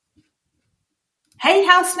Hey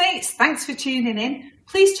housemates, thanks for tuning in.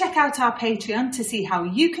 Please check out our Patreon to see how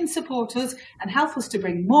you can support us and help us to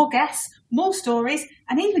bring more guests, more stories,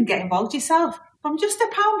 and even get involved yourself from just £1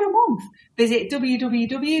 a month. Visit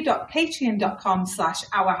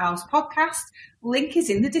www.patreon.com/ourhousepodcast. Link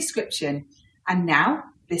is in the description. And now,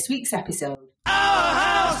 this week's episode. Our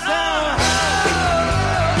house, our house.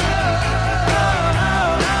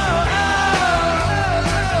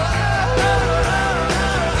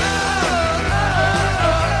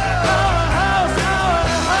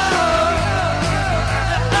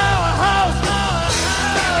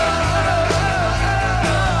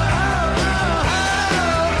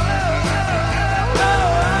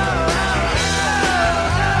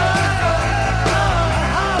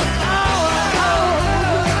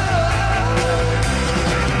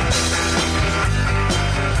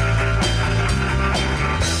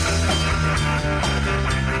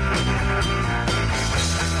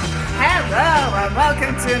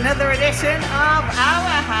 Welcome to another edition of Our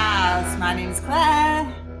House. My name's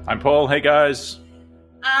Claire. I'm Paul. Hey, guys.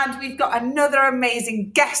 And we've got another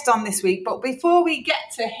amazing guest on this week. But before we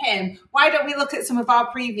get to him, why don't we look at some of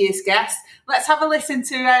our previous guests? Let's have a listen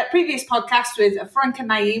to a previous podcast with Frank and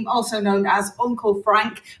Naeem, also known as Uncle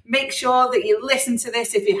Frank. Make sure that you listen to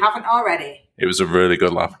this if you haven't already. It was a really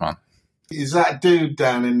good laugh, man. Is that dude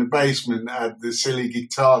down in the basement that had the silly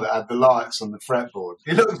guitar that had the lights on the fretboard?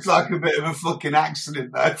 He looks like a bit of a fucking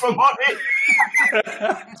accident, though, if I'm honest.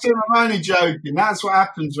 So I'm only joking. That's what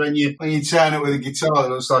happens when you turn it with a guitar that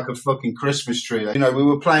looks like a fucking Christmas tree. You know, we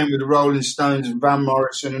were playing with the Rolling Stones and Van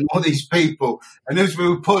Morrison and all these people, and as we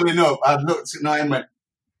were pulling up, I looked at Naeem and went,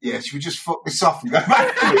 yeah, should we just fuck this off and go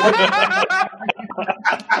back?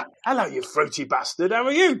 Hello, you fruity bastard. How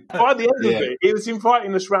are you? By the end of it, he was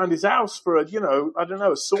inviting us round his house for a sauna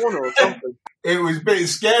or something. It was a bit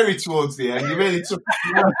scary towards the end. He really took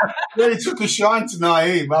a shine to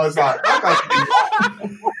Naeem. I was like, okay.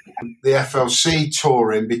 The FLC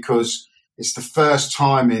touring, because it's the first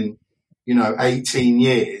time in, 18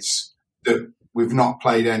 years that we've not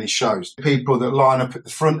played any shows. People that line up at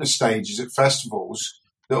the front of stages at festivals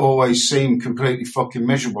that always seem completely fucking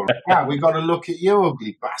miserable. Yeah, we got to look at you,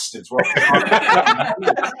 ugly bastards.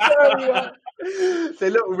 They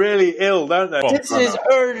look really ill, don't they? This is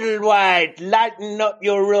Earl White, lighten up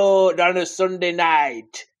your road on a Sunday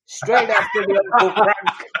night. Straight after the Uncle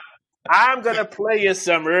Frank. I'm going to play you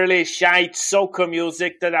some really shite soca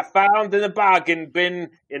music that I found in a bargain bin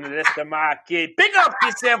in the Leicester Market. Big up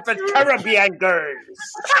yourself at Caribbean Girls.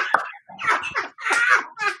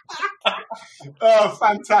 Oh,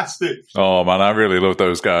 fantastic. Oh, man, I really love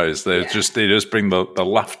those guys. They just bring the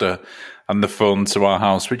laughter and the fun to our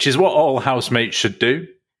house, which is what all housemates should do.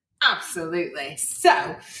 Absolutely.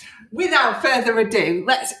 So, without further ado,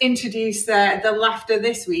 let's introduce the laughter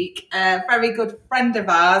this week. A very good friend of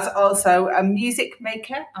ours, also a music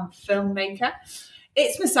maker and filmmaker.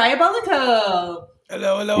 It's Messiah Bollicle.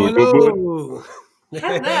 Hello, hello, hello.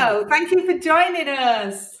 Hello. Thank you for joining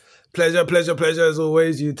us. Pleasure as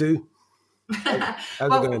always, you two.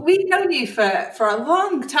 Well, we've known you for a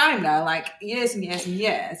long time now, like years and years and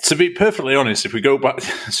years. To be perfectly honest, if we go back,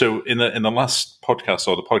 so in the last podcast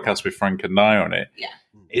or the podcast with Frank and I on it,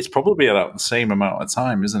 it's probably about the same amount of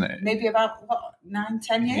time, isn't it? Maybe about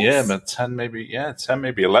 9-10 years. Yeah, but 10 maybe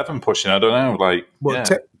 11 pushing. I don't know.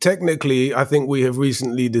 Technically, I think we have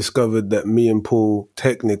recently discovered that me and Paul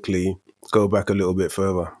technically go back a little bit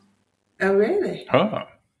further. Oh, really? Oh.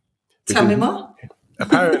 Tell me more.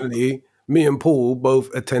 Apparently, me and Paul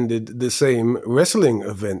both attended the same wrestling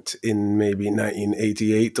event in maybe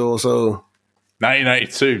 1988 or so.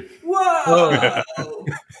 1992. Whoa! Oh.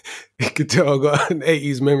 You could tell I got an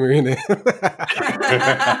 80s memory in it. And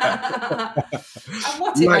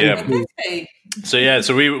what event would this be?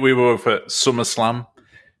 So we were both at SummerSlam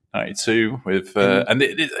 92 with the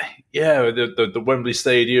Wembley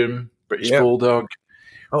Stadium, British Bulldog.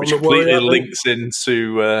 Which completely links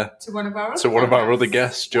into one of our other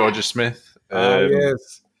guests, Georgia Smith.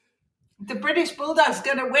 Yes. The British Bulldog's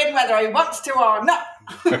going to win whether he wants to or not.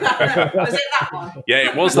 Was it that one?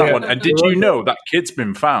 Yeah, it was that one. And did you know that kid's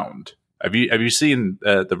been found? Have you seen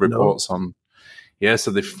the reports on? Yeah,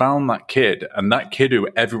 so they found that kid, and that kid who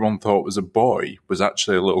everyone thought was a boy was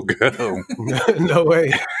actually a little girl. No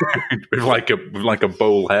way. with like a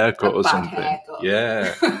bowl haircut or something. Haircut.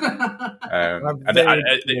 Yeah.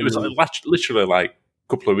 It was literally like a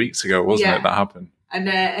couple of weeks ago, wasn't it? That happened. And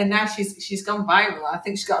now she's gone viral. I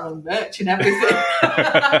think she's got her own merch and everything.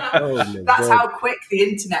 That's how quick the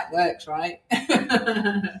internet works, right?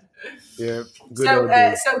 Yeah. So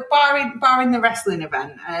barring the wrestling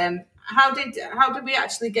event, how did we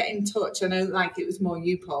actually get in touch? I know, like, it was more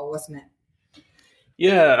you, Paul, wasn't it?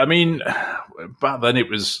 Yeah, I mean, back then it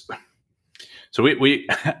was. So we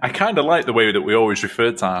I kind of like the way that we always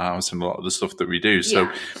referred to our house and a lot of the stuff that we do. So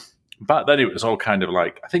back then it was all kind of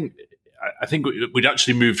like I think we'd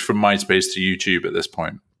actually moved from MySpace to YouTube at this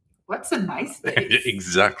point. What's a MySpace?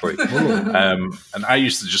 Exactly. And I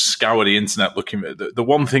used to just scour the internet looking at the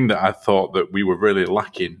one thing that I thought that we were really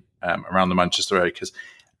lacking around the Manchester area, because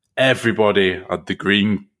everybody had the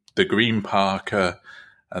green Parker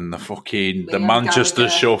and the fucking the Manchester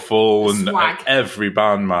Gallagher, Shuffle the and swag. every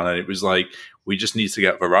band, man. And it was like, we just need to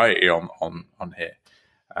get variety on here.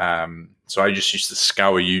 So I just used to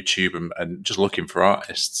scour YouTube and just looking for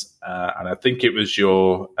artists. And I think it was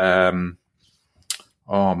your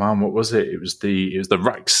oh man, what was it? It was the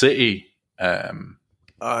Rack City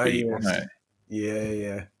beat, wasn't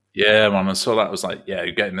it? Yeah, man. And so that was like, yeah,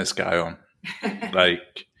 you're getting this guy on.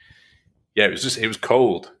 Like, yeah, it was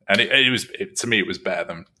cold, and to me it was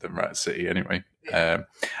better than Rack City anyway.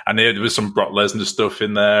 And there was some Brock Lesnar stuff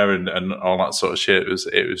in there and all that sort of shit. It was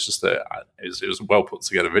just it was a well put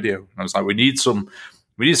together video. And I was like, we need some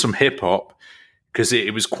hip hop, because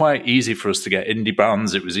it was quite easy for us to get indie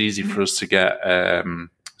bands. It was easy for us to get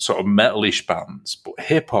sort of metalish bands, but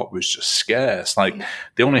hip hop was just scarce. Like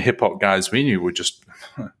the only hip hop guys we knew were just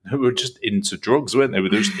into drugs, weren't they? They were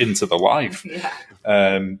just into the life.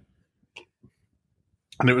 And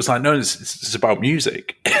it was like, no, it's about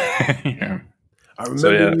music. You know? I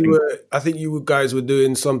remember I think you guys were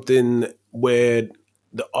doing something where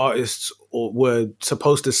the artists were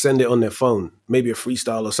supposed to send it on their phone, maybe a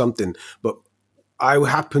freestyle or something. But I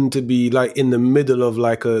happened to be like in the middle of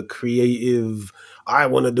like a creative, I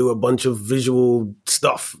want to do a bunch of visual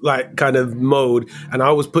stuff, like kind of mode. And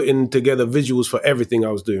I was putting together visuals for everything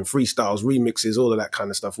I was doing, freestyles, remixes, all of that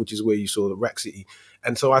kind of stuff, which is where you saw the Rack City.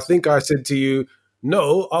 And so I think I said to you,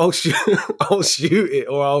 no, I'll shoot it,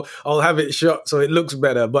 or I'll have it shot so it looks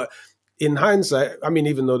better. But in hindsight, I mean,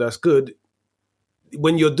 even though that's good,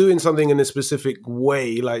 when you're doing something in a specific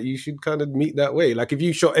way, like you should kind of meet that way. Like if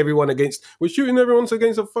you shot everyone we're shooting everyone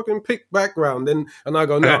against a fucking pick background, and I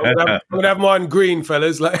go, no, I'm gonna have mine green,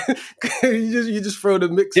 fellas. Like you just throw the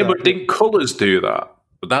mix. Yeah, out. but didn't Colours do that?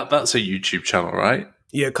 But that's a YouTube channel, right?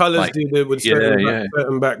 Yeah, Colours do it with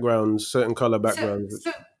certain backgrounds, certain color backgrounds.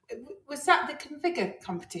 So was that the Configure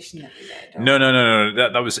competition that we did? Or?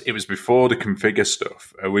 No. It was before the Configure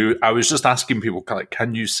stuff. I was just asking people, like,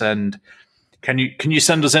 can you send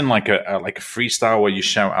us in like a freestyle where you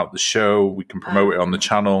shout out the show? We can promote it on the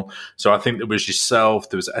channel. So I think there was yourself,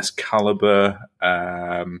 there was Excalibur,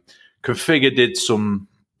 Configure did some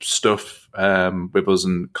stuff with us,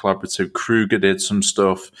 and Collaborative Kruger did some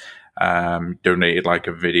stuff. Donated like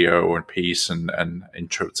a video and piece and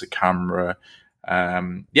intro to camera.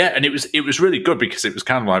 And it was really good, because it was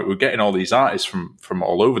kind of like we're getting all these artists from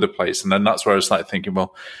all over the place, and then that's where I was like thinking,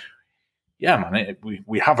 well, yeah, man,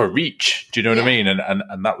 we have a reach. Do you know what I mean?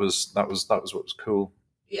 And that was what was cool.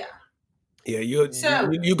 Yeah. Yeah,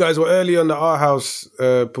 you guys were early on the Art House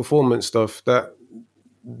performance stuff. That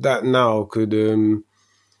now could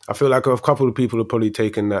I feel like a couple of people have probably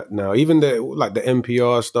taken that now. Even the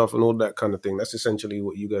NPR stuff and all that kind of thing. That's essentially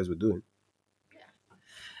what you guys were doing.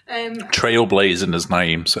 Trailblazing, as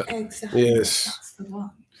Naeem said. Exactly. Yes. That's the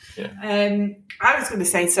one. Yeah. I was going to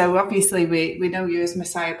say, so obviously we know you as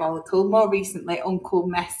Messiahbolical, more recently Uncle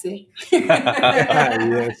Messi.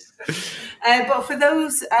 Yes. But for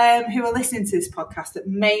those who are listening to this podcast that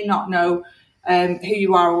may not know who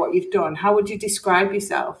you are or what you've done, how would you describe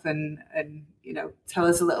yourself and tell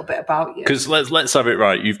us a little bit about you? Because let's have it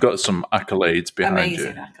right. You've got some accolades behind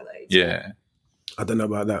Amazing you. accolades. Yeah. I don't know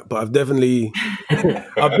about that, but I've definitely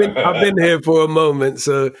I've been here for a moment.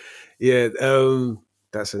 So yeah,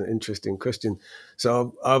 that's an interesting question.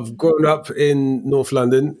 So I've grown up in North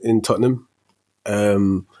London, in Tottenham,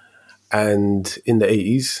 and in the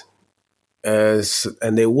 80s.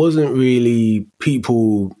 And there wasn't really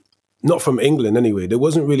people, not from England anyway, there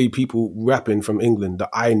wasn't really people rapping from England that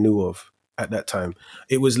I knew of at that time.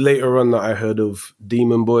 It was later on that I heard of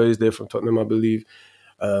Demon Boys. They're from Tottenham, I believe.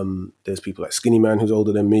 There's people like Skinny Man, who's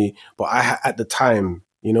older than me. But at the time,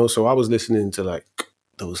 so I was listening to like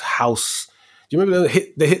those house. Do you remember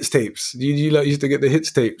the hits tapes? You used to get the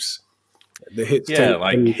hits tapes? The hits tape.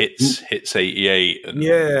 Like hits 88.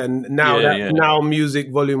 And now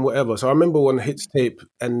music volume, whatever. So I remember one hits tape,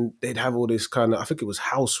 and they'd have all this kind of, I think it was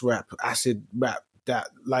house rap, acid rap, that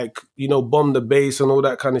like, Bomb the Bass and all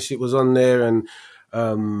that kind of shit was on there, and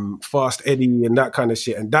Fast Eddie and that kind of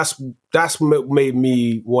shit. And that's what made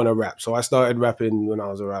me want to rap. So I started rapping when I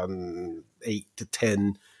was around 8 to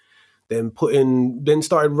 10. Then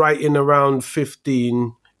started writing around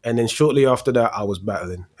 15, And then shortly after that, I was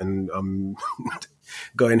battling, and I'm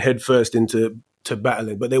going headfirst into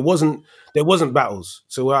battling. But there wasn't battles.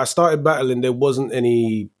 So when I started battling, there was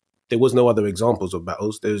no other examples of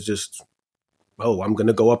battles. There was just, I'm going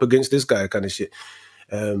to go up against this guy kind of shit.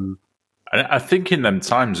 I think in them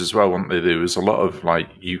times as well, weren't there was a lot of like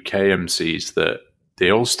UK MCs that they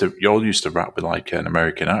all used to rap with like an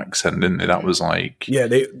American accent, didn't they? That was like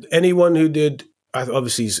anyone who did.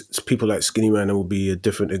 Obviously, people like Skinny Man will be a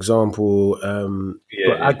different example.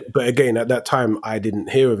 But again, at that time, I didn't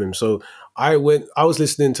hear of him, so I was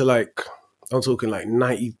listening to I'm talking like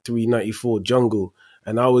 93, 94 Jungle,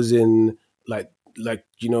 and I was in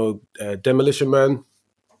Demolition Man.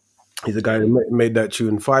 He's the guy who made that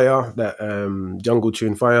tune Fire, that Jungle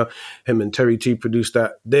tune Fire. Him and Terry T produced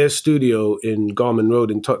that. Their studio in Garman Road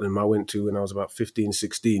in Tottenham I went to when I was about 15,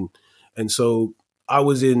 16. And so I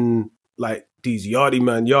was in like these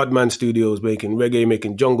Yardman studios making reggae,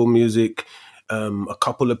 making jungle music. A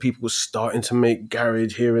couple of people were starting to make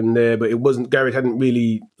garage here and there, but garage hadn't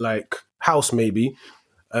really like house maybe.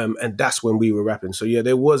 And that's when we were rapping. So yeah,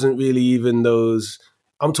 there wasn't really even those...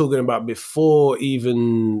 I'm talking about before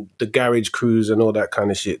even the garage crews and all that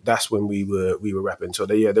kind of shit. That's when we were rapping. So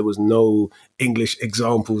there was no English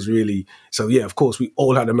examples really. So yeah, of course we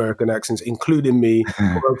all had American accents, including me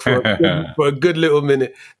for a good little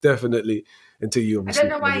minute, definitely. Until you obviously... I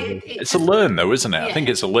don't know why it's a learn though, isn't it? Yeah. I think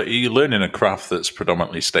it's you're learning a craft that's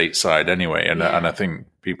predominantly stateside anyway, and I think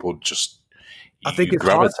people just... I think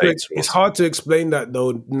it's hard to explain that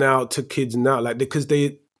though now to kids now, like because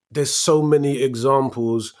there's so many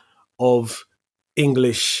examples of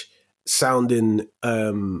English sounding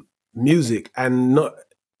music, and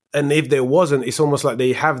if there wasn't, it's almost like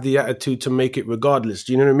they have the attitude to make it regardless.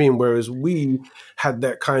 Do you know what I mean? Whereas we had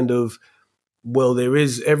that kind of, well, there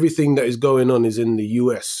is everything that is going on is in the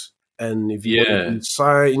US, and if you want to be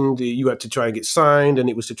signed, you had to try and get signed, and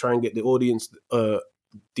it was to try and get the audience,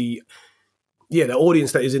 the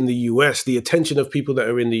audience that is in the US, the attention of people that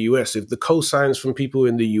are in the US, if the cosigns from people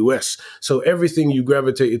in the US. So everything you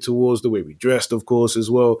gravitated towards, the way we dressed, of course, as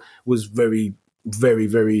well, was very, very,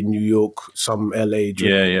 very New York, some LA.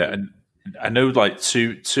 Yeah. And I know like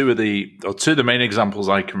two of the main examples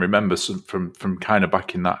I can remember from kind of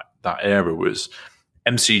back in that era was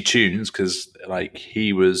MC Tunes, because like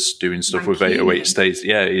he was doing stuff with 808 States.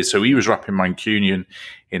 Yeah, so he was rapping Mancunian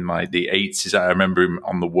in like the 80s. I remember him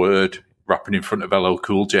on The Word, rapping in front of LL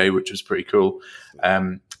Cool J, which was pretty cool.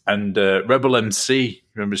 And Rebel MC,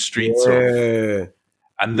 remember Street Talk?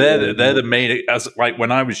 And they're the main, as like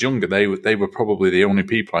when I was younger, they were probably the only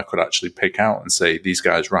people I could actually pick out and say these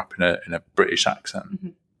guys rapping in a British accent. Mm-hmm.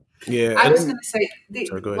 Yeah, I was going to say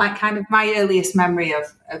like kind of my earliest memory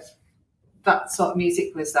of that sort of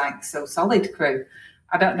music was like So Solid Crew.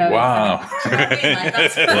 I don't know. Wow.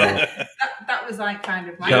 That was like kind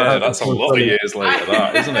of my... Yeah, that's a lot of years later,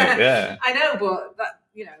 that, isn't it? Yeah. I know, but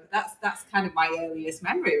that's kind of my earliest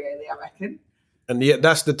memory, really, I reckon. And yet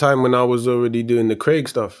that's the time when I was already doing the Craig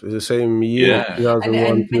stuff. It's the same year,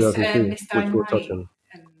 2001, 2002, Miss Dynamite.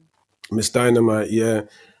 Miss Dynamite, yeah.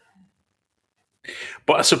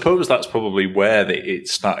 But I suppose that's probably where it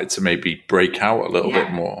started to maybe break out a little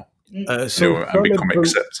bit more and become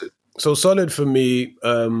accepted. So Solid for me,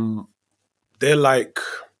 they're like,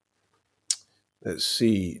 let's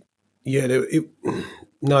see,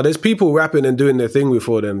 there's people rapping and doing their thing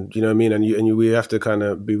before them. Do you know what I mean? And we have to kind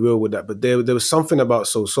of be real with that. But there was something about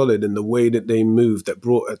So Solid and the way that they moved that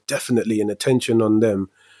brought definitely an attention on them.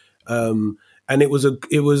 And it was a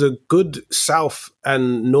good South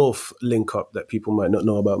and North link up that people might not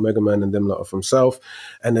know about. Mega Man and them lot are from South,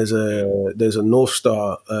 and there's a North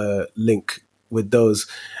Star link with those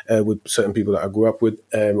with certain people that I grew up with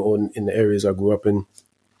or in the areas I grew up in,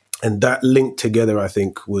 and that link together I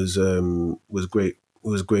think was great. It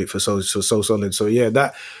was great for So Solid. So yeah,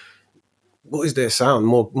 that what is their sound?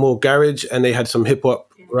 More garage, and they had some hip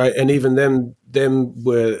hop, right? And even them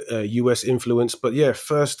were US influenced, but yeah,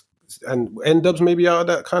 first. And N-Dubs maybe out of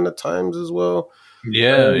that kind of times as well.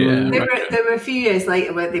 Yeah. There were a few years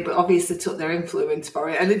later where they obviously took their influence for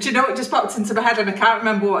it. And do you know what just popped into my head? And I can't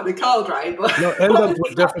remember what they called, right? But no, N-Dubs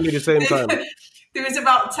was definitely the same time. There was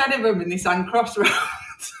about 10 of them and they sang Crossroads.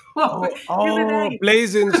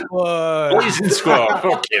 Blazing Squad. Blazing Squad.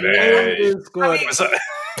 Fucking Blazing Squad.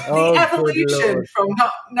 The evolution from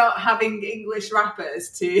not having English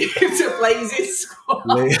rappers to Blazing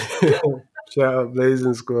Squad. Shout out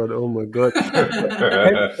Blazing Squad. Oh my God.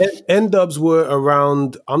 N-Dubs were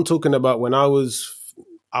around, I'm talking about when I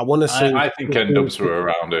want to say... I think N-Dubs were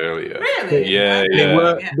around earlier. Really? Yeah. They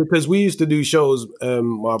were, because we used to do shows,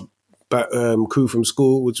 crew from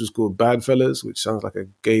school, which was called Bad Fellas, which sounds like a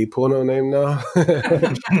gay porno name now.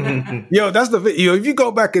 Yo, that's the thing. Yo, if you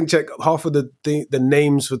go back and check half of the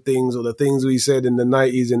names for things or the things we said in the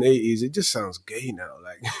 90s and 80s, it just sounds gay now.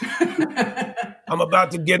 Like, I'm about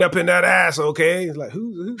to get up in that ass, okay? It's like,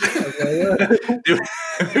 who's that?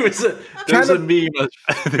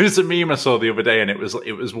 There was a meme I saw the other day, and it was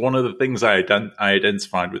one of the things I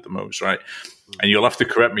identified with the most, right? And you'll have to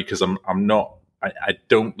correct me because I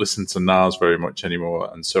don't listen to Nas very much anymore,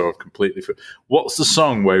 and so I've completely. What's the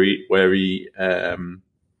song where he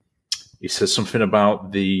says something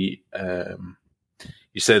about the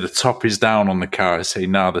you say the top is down on the car. I say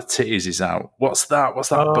now the titties is out. What's that? What's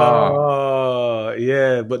that bar? Oh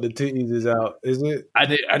yeah, but the titties is out, isn't it?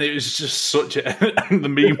 And it was just such a. And the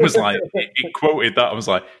meme was like it quoted that. I was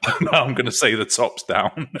like, now I'm going to say the top's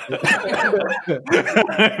down.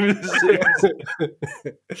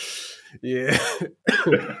 Yeah,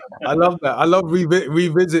 I love that. I love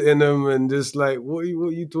revisiting them and just like, what are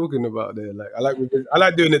you talking about there? Like, I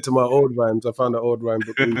like doing it to my old rhymes. I found an old rhyme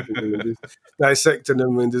book and just dissecting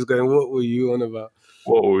them and just going, what were you on about?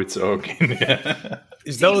 What were we talking? Yeah.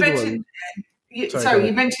 It's those ones. You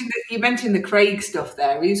mentioned the Craig stuff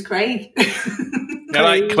there. Who's Craig? I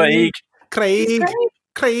like Craig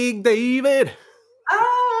David.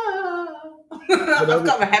 I've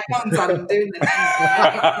got my headphones on. I'm doing this.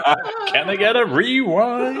 Can I get a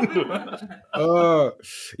rewind?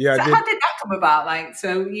 Yeah. So how did that come about? Like,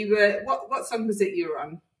 so you were what song was it you were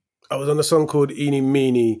on? I was on a song called Eenie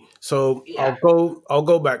Meenie. So yeah. I'll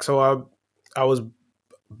go back. So I was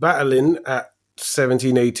battling at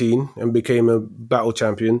 17, 18 and became a battle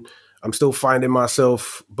champion. I'm still finding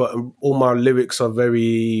myself, but all my lyrics are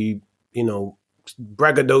very,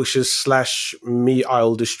 braggadocious / me,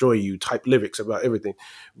 I'll destroy you type lyrics about everything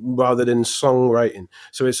rather than songwriting.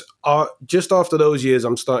 So it's just after those years,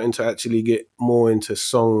 I'm starting to actually get more into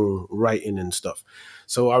songwriting and stuff.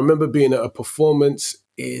 So I remember being at a performance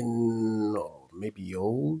in maybe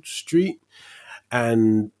Old Street,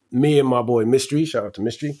 and me and my boy Mystery, shout out to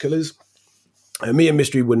Mystery Killers, and me and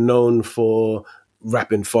Mystery were known for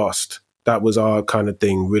rapping fast. That was our kind of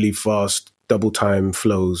thing, really fast, double time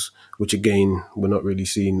flows, which again, we're not really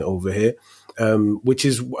seeing over here, which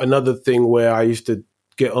is another thing where I used to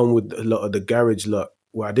get on with a lot of the garage lot,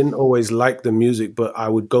 where I didn't always like the music, but I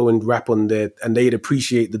would go and rap on there and they'd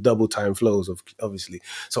appreciate the double time flows, obviously.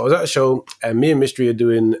 So I was at a show and me and Mystery are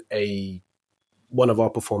doing one of our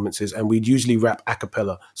performances, and we'd usually rap a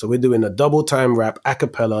cappella. So we're doing a double time rap a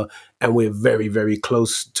cappella, and we're very, very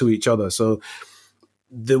close to each other. So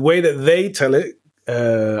the way that they tell it,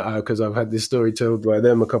 because I've had this story told by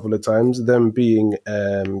them a couple of times, them being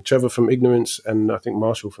Trevor from Ignorance and I think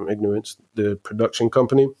Marshall from Ignorance, the production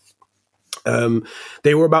company,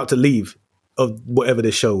 they were about to leave of whatever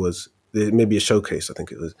the show was. Maybe a showcase, I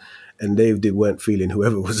think it was. And they weren't feeling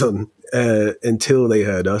whoever was on until they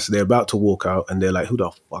heard us. They're about to walk out and they're like, who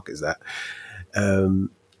the fuck is that?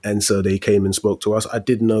 And so they came and spoke to us. I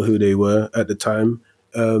didn't know who they were at the time.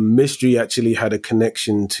 Mystery actually had a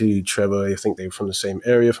connection to Trevor. I think they were from the same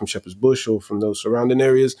area, from Shepherd's Bush or from those surrounding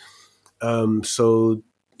areas. So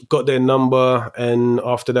got their number, and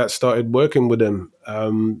after that started working with them.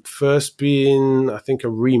 First being, I think, a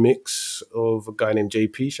remix of a guy named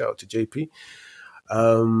JP. Shout out to JP.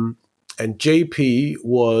 And JP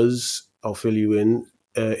was, I'll fill you in,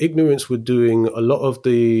 Ignorance were doing a lot of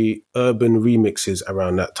the urban remixes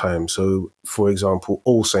around that time. So, for example,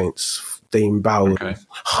 All Saints, Dame Bowers,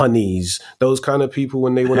 Honeys, those kind of people,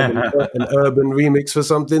 when they wanted an urban remix for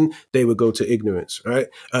something, they would go to Ignorance, right?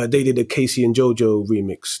 They did a Casey and JoJo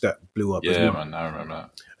remix that blew up. Yeah, man, I remember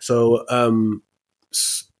that. So,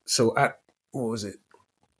 at, what was it?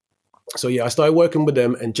 So yeah, I started working with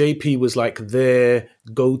them, and JP was like their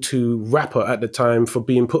go-to rapper at the time for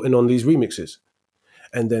being putting on these remixes.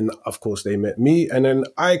 And then, of course, they met me, and then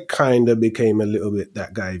I kind of became a little bit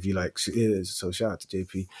that guy, if you like. So shout out to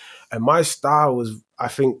JP. And my style was, I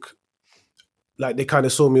think, like they kind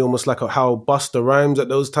of saw me almost like how Busta Rhymes at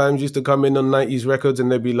those times used to come in on 90s records,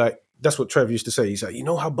 and they'd be like, that's what Trev used to say. He's like, you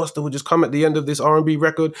know how Busta would just come at the end of this R&B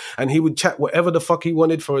record and he would chat whatever the fuck he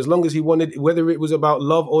wanted for as long as he wanted, whether it was about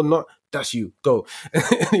love or not, that's you, go. And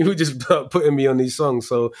he would just start putting me on these songs.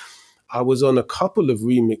 So I was on a couple of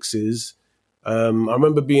remixes. I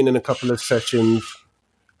remember being in a couple of sessions.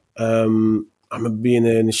 I remember being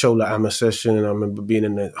in the Shola Amma session, and I remember being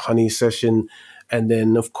in the Honey session, and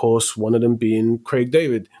then, of course, one of them being Craig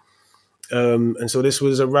David. And so this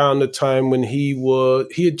was around the time when he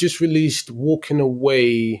had just released Walking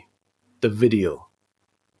Away, the video.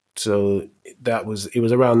 So it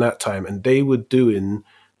was around that time, and they were doing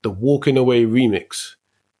the Walking Away remix.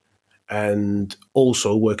 and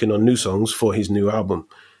also working on new songs for his new album.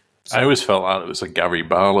 I always felt like it was a Gary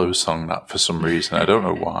Barlow song, that, for some reason. I don't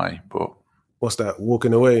know why, but... What's that?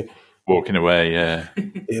 Walking Away? Walking Away, yeah.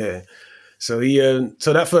 Yeah. So he,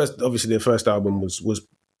 so that first, obviously the first album was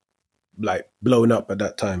like blown up at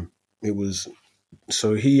that time. It was,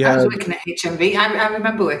 so he I had... was working at HMV. I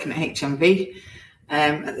remember working at HMV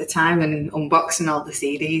at the time and unboxing all the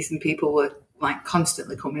CDs, and people were like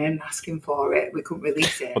constantly coming in asking for it. We couldn't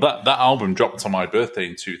release it. Well, that album dropped on my birthday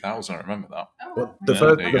in 2000. I remember that. Well, the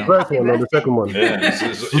first one or the second one? Yeah,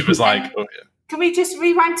 it was like... Oh, yeah. Can we just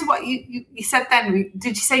rewind to what you said then?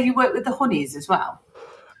 Did you say you worked with the Honeys as well?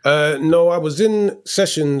 No, I was in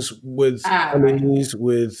sessions with Honeys,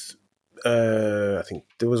 with I think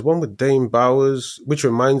there was one with Dane Bowers, which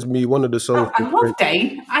reminds me one of the songs. I love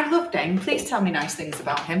Dane. I love Dane. Please tell me nice things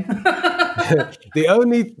about him. The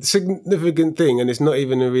only significant thing, and it's not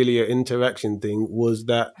even really an interaction thing, was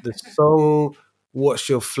that the song "What's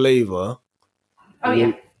Your Flavor"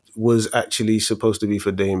 was actually supposed to be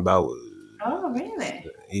for Dane Bowers. Oh, really?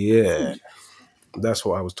 Yeah, that's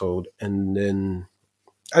what I was told. And then,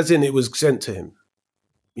 as in, it was sent to him,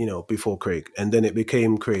 you know, before Craig, and then it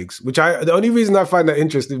became Craig's. The only reason I find that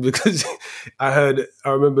interesting because I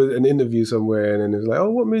remember an interview somewhere, and then it was like, "Oh,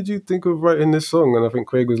 what made you think of writing this song?" And I think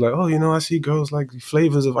Craig was like, "Oh, you know, I see girls like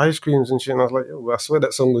flavors of ice creams and shit." And I was like, "Oh, I swear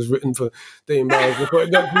that song was written for Dane Bowers before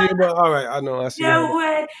it got to you." But all right, I know. I see. No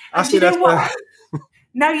way. I see that's why.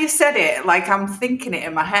 Now you said it, like I'm thinking it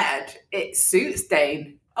in my head, it suits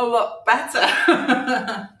Dane a lot better.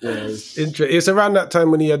 Yeah, it's around that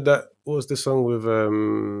time when he had that. What was the song with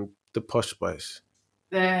the Posh Spice?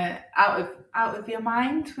 The Out of Your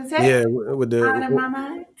Mind, was it? Yeah, with the Out of My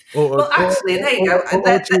Mind. Actually, there you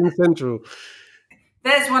go. Tune Central.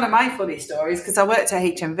 There's one of my funny stories because I worked at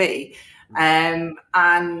HMV. And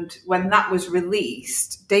when that was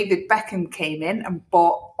released, David Beckham came in and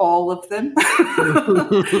bought all of them. And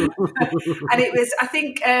it was, I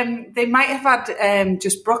think they might have had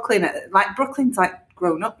just Brooklyn, like Brooklyn's like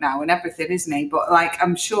grown up now and everything, isn't he? But like,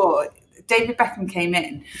 I'm sure David Beckham came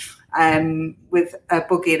in with a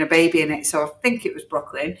buggy and a baby in it. So I think it was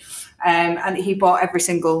Brooklyn. And he bought every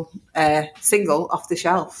single off the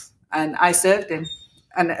shelf, and I served him.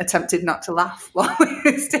 And attempted not to laugh while we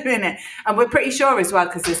was doing it. And we're pretty sure as well,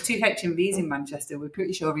 because there's 2 HMVs in Manchester, we're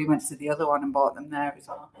pretty sure he went to the other one and bought them there as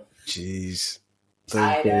well. Jeez.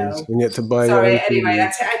 I know. You get to buy Sorry, anyway,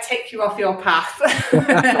 I take you off your path.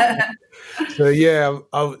 So, yeah,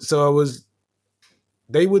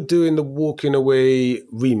 they were doing the Walking Away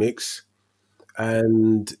remix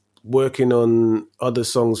and working on other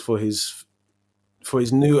songs for his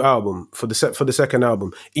new album, for the second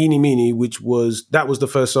album, Eeny Meeny, that was the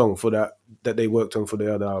first song for that they worked on for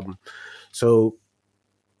the other album. So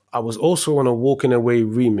I was also on a Walking Away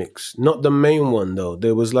remix, not the main one though.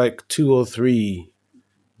 There was like 2 or 3,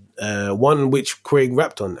 one which Craig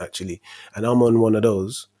rapped on actually, and I'm on one of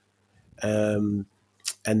those. And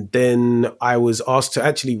then I was asked to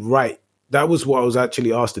actually write. That was what I was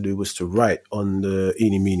actually asked to do, was to write on the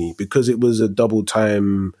Eeny Meeny, because it was a double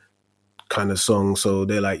time kind of song. So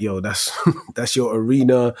they're like, yo, that's your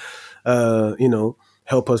arena,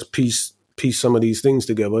 help us piece some of these things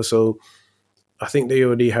together. So I think they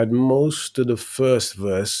already had most of the first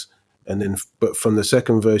verse, but from the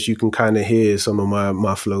second verse you can kind of hear some of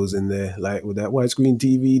my flows in there, like with that widescreen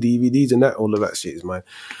TV, DVDs and that, all of that shit is mine.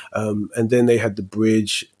 And then they had the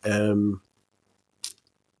bridge. So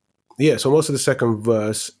most of the second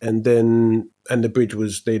verse, and the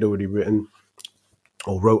bridge they'd already written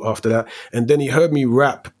or wrote after that. And then he heard me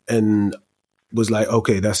rap and was like,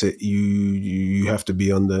 okay, that's it. You have to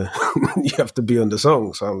be on the you have to be on the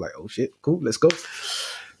song. So I'm like, oh shit, cool, let's go.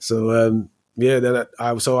 So then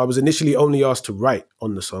I was initially only asked to write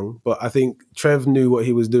on the song, but I think Trev knew what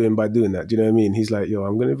he was doing by doing that. Do you know what I mean? He's like, yo,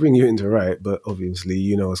 I'm going to bring you in to write, but obviously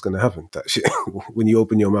you know what's going to happen. That shit, when you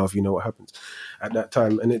open your mouth, you know what happens at that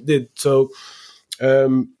time. And it did. So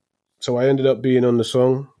I ended up being on the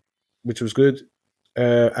song, which was good.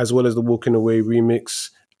 As well as the Walking Away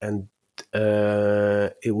remix, and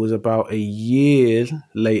it was about a year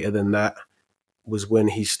later than that was when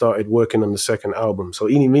he started working on the second album. So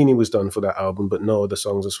Eeny Meeny was done for that album, but no other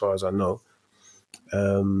songs as far as I know.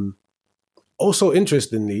 Also,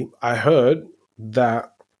 interestingly, I heard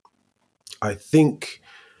that I think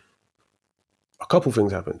a couple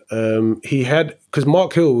things happened. Because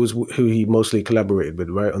Mark Hill was who he mostly collaborated with,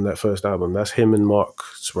 right, on that first album. That's him and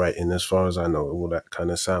Mark's writing, as far as I know, all that kind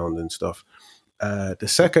of sound and stuff. The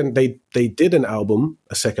second, they did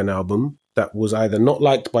a second album that was either not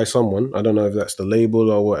liked by someone. I don't know if that's the label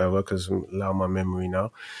or whatever, because allow my memory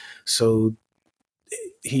now. So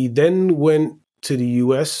he then went to the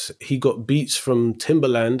US. He got beats from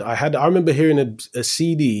Timbaland. I remember hearing a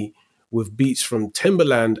CD with beats from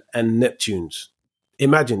Timbaland and Neptunes.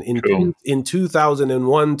 Imagine in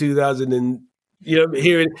 2001, 2000, and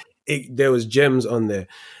hearing it, there was gems on there,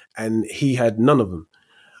 and he had none of them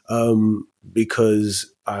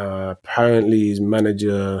because apparently his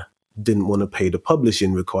manager didn't want to pay the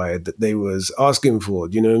publishing required that they was asking for.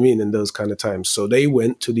 Do you know what I mean? In those kind of times, so they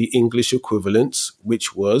went to the English equivalents,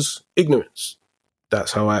 which was Ignorance.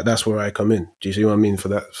 That's where I come in. Do you see what I mean for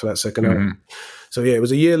that second album? So yeah, it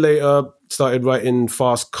was a year later. Started writing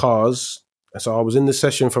Fast Cars. So I was in the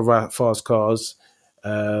session for Fast Cars,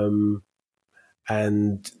 and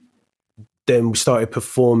then we started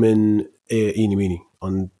performing Eeny Meeny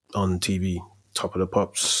on TV, Top of the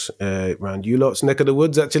Pops, around you lot's neck of the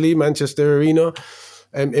woods, actually, Manchester Arena,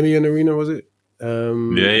 Emian Arena, was it?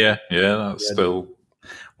 Yeah. That's still.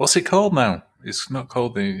 What's it called now? It's not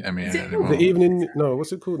called the Emian anymore. The evening. No,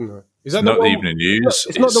 what's it called now? Is that not the the Evening News?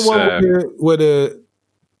 It's not the one where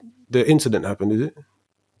the incident happened, is it?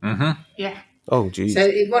 Mm-hmm. Yeah. Oh, geez. So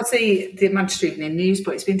it was the Manchester Evening News,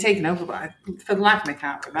 but it's been taken over by, for the life of me, I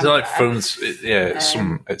can't remember. It's like phones.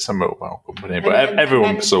 It's a mobile company, but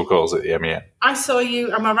everyone still calls it the MEN. I saw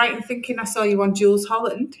you. Am I right in thinking I saw you on Jules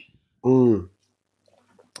Holland?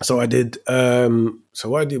 So I did. So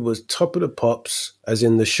what I did was Top of the Pops, as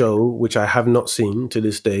in the show, which I have not seen to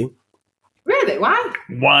this day. Really? Why?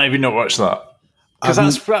 Why have you not watched that? Because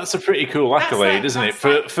that's a pretty cool accolade, isn't it?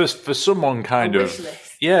 For someone kind of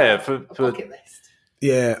for bucket list.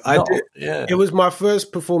 Yeah, I did. Yeah. It was my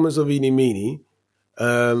first performance of Eeny Meeny.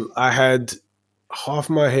 I had half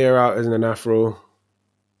my hair out as an afro.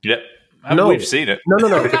 Yep. No, we've seen it. No.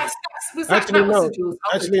 Actually, no.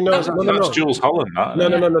 That's Jules Holland.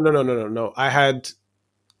 No. I had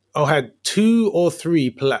 2 or 3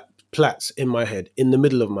 plaits in my head, in the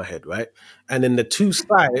middle of my head, right? And then the 2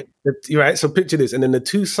 sides, right? So picture this, and then the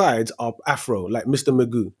 2 sides are afro, like Mr.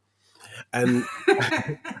 Magoo. And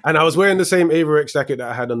and I was wearing the same Avirex jacket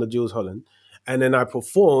that I had on the Jules Holland. And then I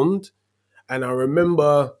performed, and I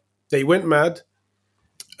remember they went mad.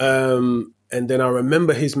 And then I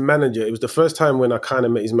remember his manager. It was the first time when I kind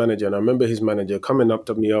of met his manager, and I remember his manager coming up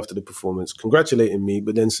to me after the performance, congratulating me,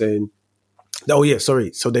 but then saying, "Oh yeah,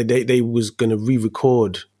 sorry." So they was gonna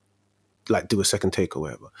re-record, like do a second take or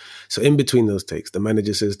whatever. So in between those takes, the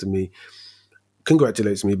manager says to me,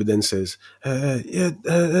 congratulates me, but then says,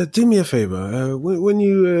 "Do me a favor. When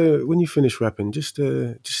you finish rapping, just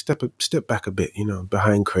step back a bit,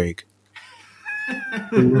 behind Craig."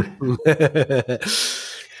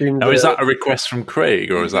 Now, is that a request from Craig,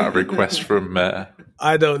 or is that a request from?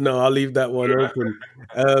 I don't know. I'll leave that one open.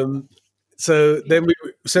 So then we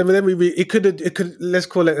it could let's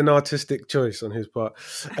call it an artistic choice on his part.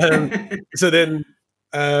 So then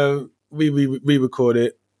we record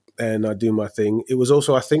it, and I do my thing. It was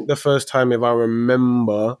also, I think, the first time, if I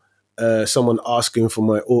remember, someone asking for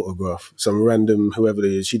my autograph. Some random whoever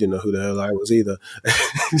it is, she didn't know who the hell I was either.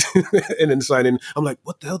 And then signing, I'm like,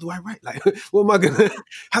 what the hell do I write? Like, what am I gonna?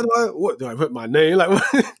 What do I put my name? Like,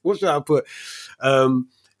 what should I put?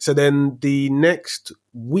 So then the next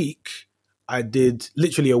week, I did,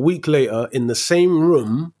 literally a week later, in the same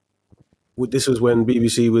room. This was when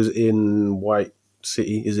BBC was in White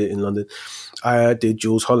City. Is it in London? I did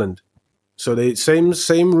Jules Holland. So the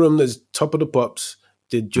same room as Top of the Pops.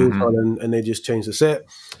 Did Jules Holland, and they just changed the set.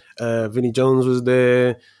 Vinnie Jones was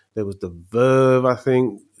there. There was the Verve, I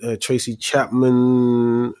think. Tracy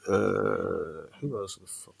Chapman. Who else the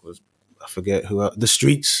fuck was? I forget who else. The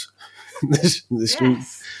Streets. the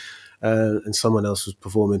Streets. And someone else was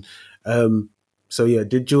performing. So yeah,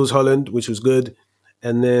 did Jules Holland, which was good.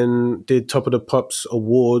 And then did Top of the Pops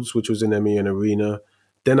Awards, which was in Emian Arena.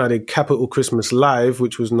 Then I did Capital Christmas Live,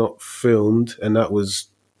 which was not filmed. And that was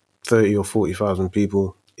 30 or 40,000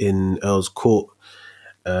 people in Earl's Court.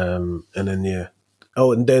 And then, yeah.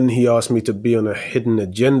 Oh, and then he asked me to be on a Hidden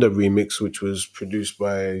Agenda remix, which was produced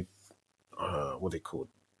by, what they called?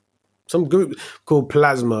 Some group called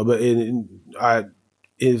Plasma, but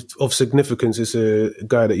of significance, it's a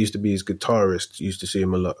guy that used to be his guitarist. Used to see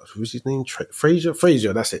him a lot. What's his name?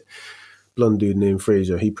 Fraser, that's it. Blonde dude named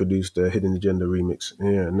Fraser. He produced a Hidden Agenda remix.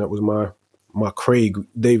 Yeah, and that was my Craig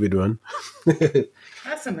David run.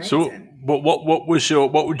 That's amazing. So,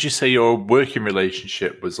 what would you say your working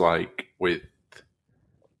relationship was like with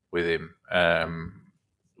him?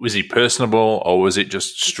 Was he personable, or was it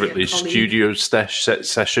just strictly studio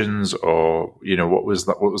sessions, or what was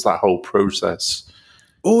that? What was that whole process?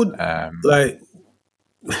 Like,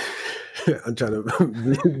 I'm trying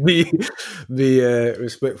to be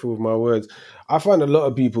respectful of my words. I find a lot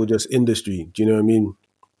of people just industry. Do you know what I mean?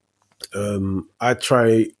 I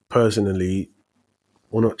try personally,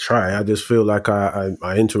 or not try. I just feel like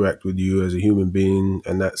I interact with you as a human being,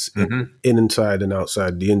 and that's inside and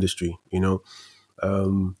outside the industry. You know,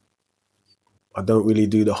 I don't really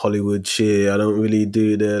do the Hollywood shit. I don't really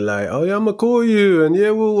do the like, oh yeah, I'm gonna call you and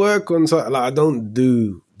yeah, we'll work on something. Like I don't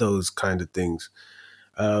do those kind of things.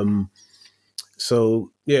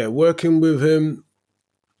 So yeah, working with him,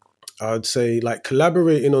 I'd say like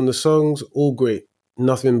collaborating on the songs, all great.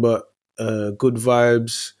 Nothing but good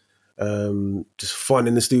vibes, just fun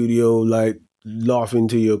in the studio, like laughing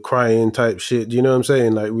till you're crying type shit. Do you know what I'm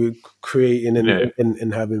saying? Like we're creating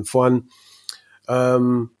and having fun.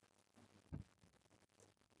 What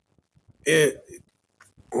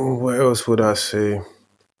else would I say?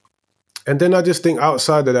 And then I just think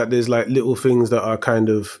outside of that, there's like little things that are kind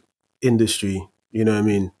of industry, you know what I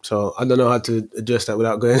mean? So I don't know how to address that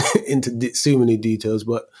without going into too many details,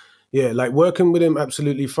 but yeah, like working with him,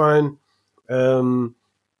 absolutely fine.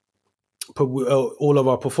 All of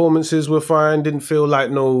our performances were fine. Didn't feel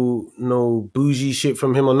like no bougie shit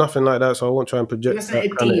from him or nothing like that. So I won't try and project. Wasn't a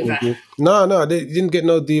diva? No, they didn't get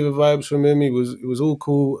no diva vibes from him. It was all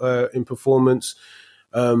cool in performance.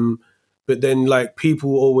 But then like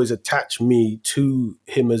people always attach me to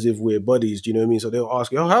him as if we're buddies. Do you know what I mean? So they'll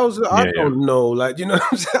ask, "Oh, how's it?" I don't know. Like, do you know what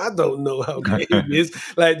I'm saying? I don't know how great he is.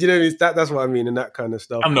 Like, do you know what I mean? That's what I mean, and that kind of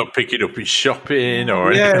stuff. I'm not picking up his shopping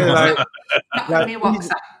or anything.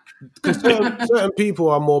 WhatsApp. Because certain people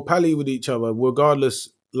are more pally with each other, regardless.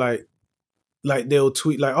 Like they'll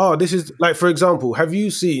tweet like, "Oh, this is like," for example, have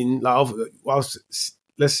you seen? Like, let's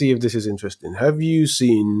see if this is interesting. Have you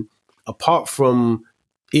seen, apart from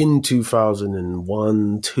in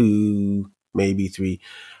 2001, 2, maybe 3,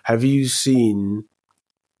 have you seen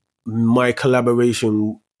my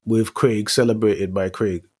collaboration with Craig celebrated by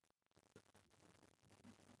Craig?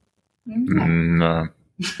 No.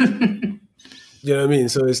 You know what I mean?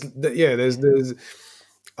 So it's there's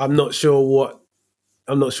I'm not sure why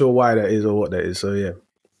that is or what that is. So yeah,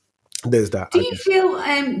 there's that. Do you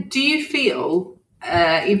feel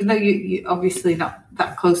even though you obviously not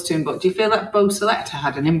that close to him, but do you feel that Bo Selector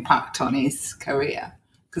had an impact on his career?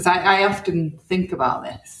 Because I often think about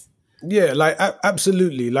this. Yeah, like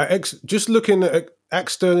absolutely. Like just looking at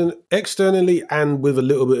externally and with a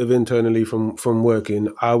little bit of internally from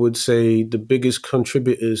working, I would say the biggest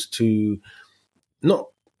contributors to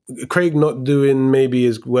Craig not doing maybe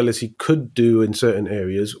as well as he could do in certain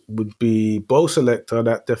areas would be Bo Selector.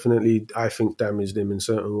 That definitely, I think, damaged him in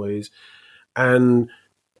certain ways. And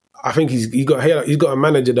I think he's got a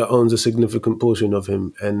manager that owns a significant portion of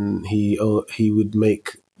him, and he would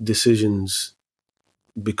make decisions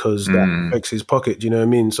because that affects his pocket. Do you know what I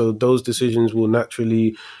mean? So those decisions will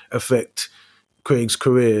naturally affect Craig's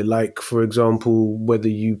career. Like, for example, whether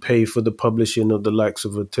you pay for the publishing of the likes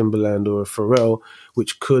of a Timbaland or a Pharrell,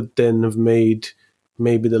 which could then have made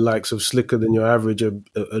maybe the likes of Slicker Than Your Average a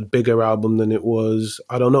bigger album than it was.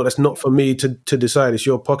 I don't know. That's not for me to decide. It's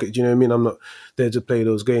your pocket. Do you know what I mean? I'm not there to play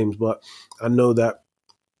those games, but I know that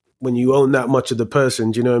when you own that much of the person,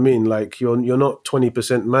 do you know what I mean? Like you're not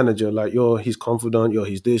 20% manager. Like you're his confidant. You're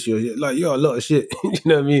his this. You're a lot of shit. You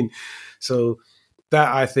know what I mean? So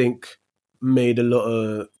that I think made a lot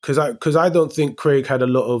of because I don't think Craig had a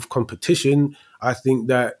lot of competition. I think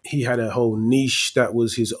that he had a whole niche that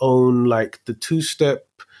was his own, like the two-step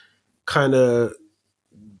kind of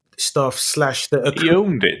stuff / he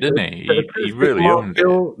owned it, didn't he? He really owned it.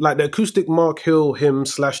 Like the acoustic Mark Hill, him /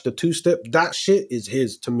 the two-step, that shit is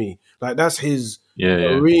his to me. Like that's his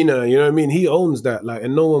arena, you know what I mean? He owns that, like,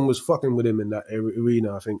 and no one was fucking with him in that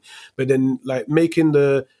arena, I think. But then, like, making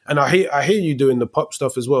and I hear you doing the pop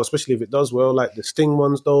stuff as well, especially if it does well. Like the Sting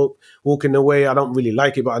one's dope. Walking Away, I don't really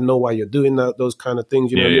like it, but I know why you're doing those kind of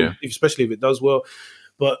things. You know what I mean? Especially if it does well.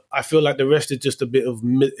 But I feel like the rest is just a bit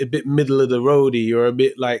middle of the roadie. You're a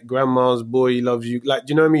bit like Grandma's Boy Loves You. Like,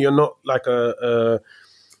 do you know what I mean? You're not like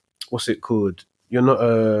what's it called? You're not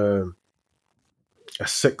a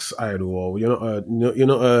sex idol, or you're not a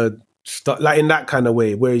like in that kind of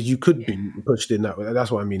way. Whereas you could be pushed in that way.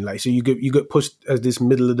 That's what I mean. Like, so you get pushed as this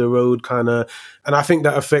middle of the road kind of, and I think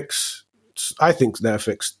that affects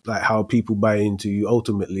like how people buy into you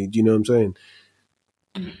ultimately. Do you know what I'm saying?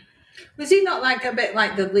 Was he not like a bit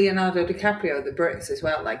like the Leonardo DiCaprio, the Brits as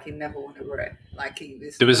well? Like he never won a Brit. Like he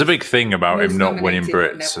was. There was a big thing about him not winning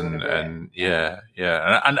Brits, and I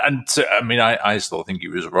mean, I still think he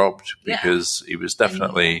was robbed because he was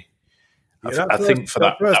definitely. I think for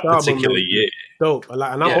that particular year, dope.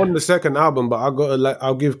 Like, and I'm on the second album, but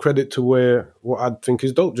I'll give credit to what I think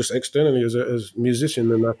is dope, just externally as a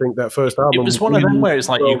musician. And I think that first album, it was one of them where it's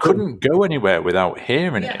like you couldn't go anywhere without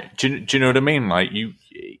hearing it. Do you know what I mean? Like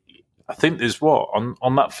I think there's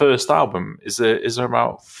on that first album is there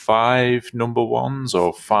about 5 number ones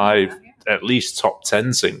or 5 at least top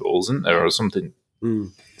 10 singles, isn't there, or something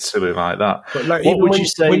silly like that? But like, what would you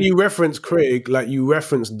say when you reference Craig? Like, you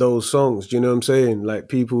reference those songs. Do you know what I'm saying? Like,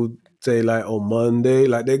 people say like on Monday,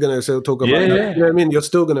 like they're gonna still talk about that. You know what I mean? You're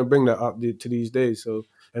still gonna bring that up to these days. So,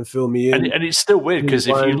 and fill me in. And it's still weird because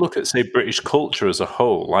if you look at, say, British culture as a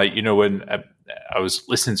whole, like, you know, when I was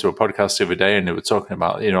listening to a podcast the other day and they were talking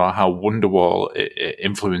about, you know, how Wonderwall it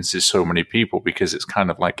influences so many people because it's kind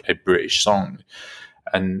of like a British song.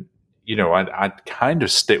 And, you know, I'd kind of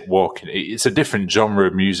stick walking. It's a different genre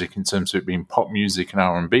of music in terms of it being pop music and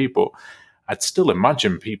R&B, but I'd still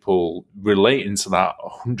imagine people relating to that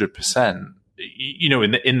 100%, you know,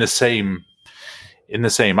 in the same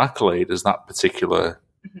accolade as that particular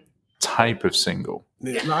type of single.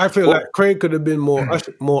 Yeah, I feel like Craig could have been more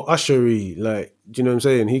ushery, like, do you know what I'm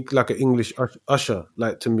saying? He like an English usher,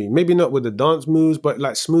 like, to me. Maybe not with the dance moves, but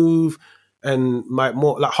like smooth and like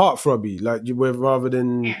more like heartthrobby, like rather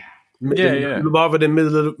than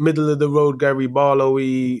middle of the road Gary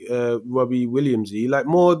Barlow-y, Robbie Williams-y, like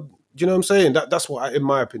more. Do you know what I'm saying? That's what, in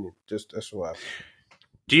my opinion, that's what I feel.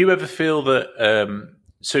 Do you ever feel that?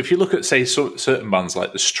 So if you look at, say, certain bands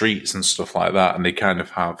like the Streets and stuff like that, and they kind of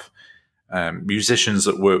have musicians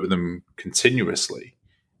that work with them continuously,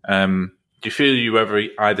 do you feel you ever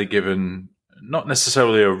either given not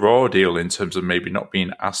necessarily a raw deal in terms of maybe not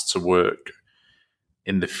being asked to work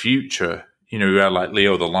in the future? You know, like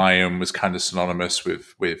Leo the Lion was kind of synonymous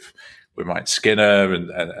with Mike Skinner and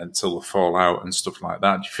until the Fallout and stuff like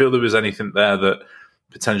that. Do you feel there was anything there that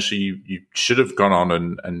potentially you should have gone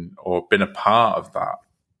on and or been a part of that,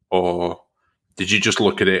 or did you just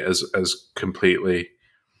look at it as completely,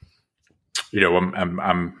 you know,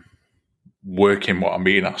 I'm working what I'm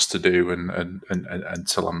being asked to do and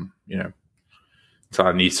until I'm, you know, until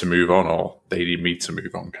I need to move on or they need me to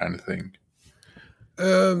move on, kind of thing?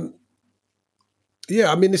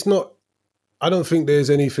 Yeah, I mean, it's not. I don't think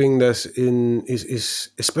there's anything that's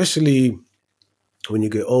is especially when you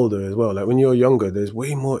get older as well. Like, when you're younger, there's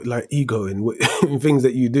way more like ego in things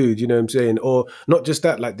that you do. Do you know what I'm saying? Or not just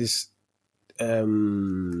that, like this,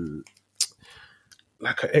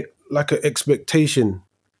 like a expectation.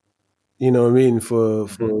 You know what I mean, for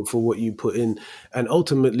what you put in, and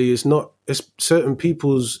ultimately, it's certain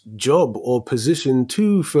people's job or position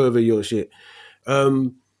to further your shit.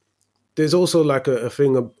 There's also like a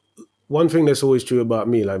thing. One thing that's always true about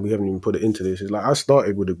me, like, we haven't even put it into this, is like, I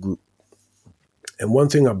started with a group. And one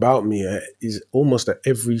thing about me is almost at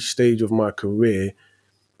every stage of my career,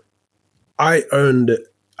 I earn the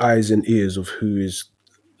eyes and ears of who is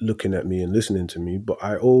looking at me and listening to me. But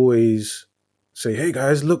I always say, hey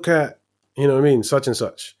guys, look at, you know what I mean, such and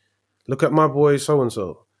such. Look at my boy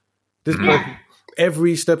so-and-so. This person,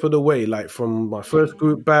 every step of the way, like from my first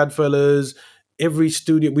group, Bad Fellas, every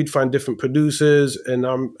studio, we'd find different producers, and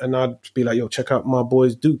I'd be like, yo, check out my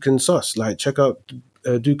boys Duke and Sus. Like, check out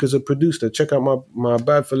Duke as a producer. Check out my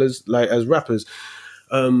Bad Fellas, like, as rappers.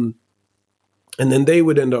 And then they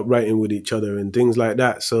would end up writing with each other and things like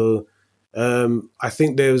that. So I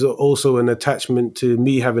think there's also an attachment to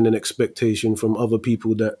me having an expectation from other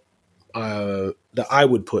people that I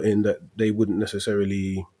would put in that they wouldn't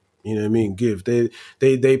necessarily, you know what I mean, give.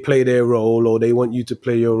 They play their role, or they want you to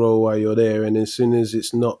play your role while you're there, and as soon as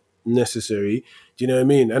it's not necessary, do you know what I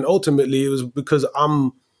mean? And ultimately, it was because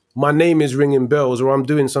my name is ringing bells, or I'm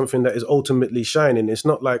doing something that is ultimately shining. It's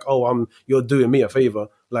not like, oh, you're doing me a favor,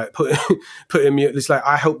 like putting me. It's like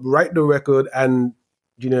I helped write the record, and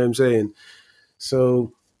you know what I'm saying.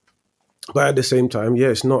 So, but at the same time, yeah,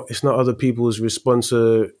 it's not other people's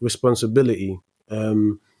responsibility.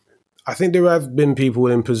 I think there have been people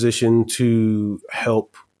in position to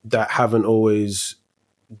help that haven't always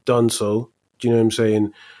done so. Do you know what I'm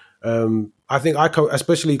saying? I think I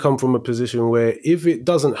especially come from a position where if it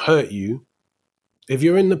doesn't hurt you, if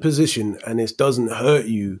you're in the position and it doesn't hurt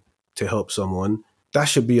you to help someone, that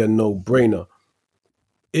should be a no-brainer.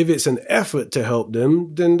 If it's an effort to help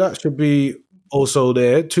them, then that should be also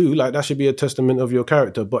there too. Like, that should be a testament of your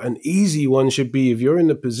character. But an easy one should be if you're in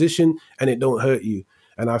the position and it don't hurt you.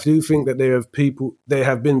 And I do think that there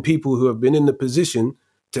have been people who have been in the position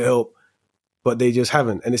to help, but they just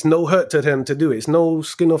haven't. And it's no hurt to them to do it. It's no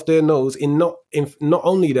skin off their nose. Not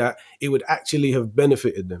only that, it would actually have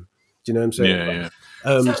benefited them. Do you know what I'm saying? Yeah.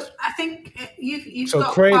 So I think you've So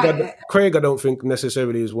got Craig, I don't think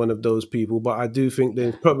necessarily is one of those people, but I do think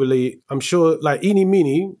there's probably, I'm sure, like Eenie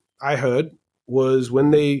Meenie, I heard was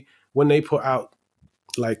when they put out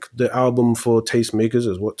like the album for Tastemakers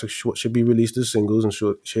as what should be released as singles and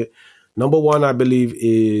short shit. Number one, I believe,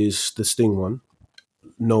 is the Sting one,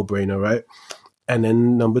 no brainer, right? And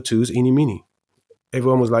then number two is Eenie Meenie.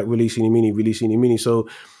 Everyone was like, release Eenie Meenie. So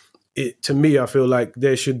to me, I feel like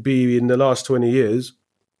there should be, in the last 20 years,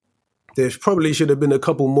 there probably should have been a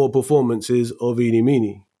couple more performances of Eenie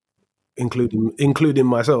Meenie, including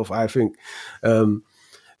myself, I think.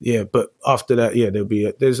 But after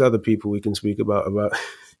that, there's other people we can speak about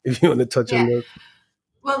if you want to touch on those.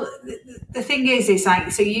 Well, the thing is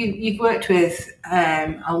like, so you've worked with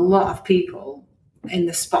a lot of people in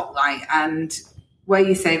the spotlight, and where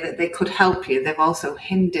you say that they could help you, they've also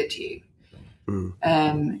hindered you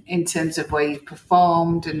in terms of where you've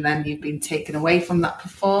performed, and then you've been taken away from that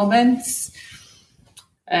performance.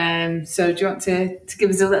 So do you want to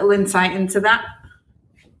give us a little insight into that?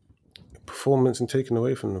 Performance and taken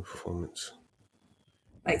away from the performance.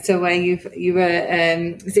 Like, so where you were,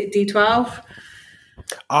 is it D12?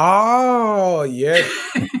 Oh, yeah.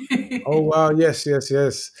 Oh, wow. Yes.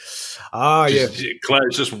 Ah, yeah.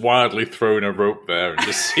 Claire's just wildly throwing a rope there and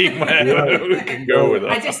just seeing where we can go with it.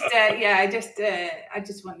 I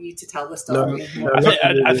just want you to tell the story.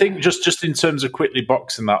 I think just in terms of quickly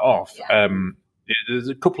boxing that off, there's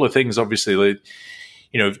a couple of things, obviously, like,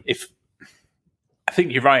 if I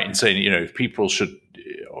think you're right in saying, if people should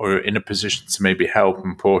or in a position to maybe help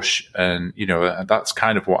and push, and that's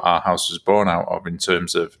kind of what our house was born out of, in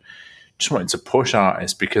terms of just wanting to push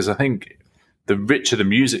artists, because I think the richer the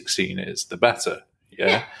music scene is, the better.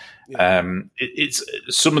 Yeah. It's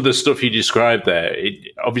some of the stuff you described there.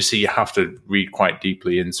 Obviously, you have to read quite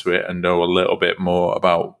deeply into it and know a little bit more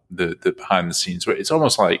about the behind the scenes. But it's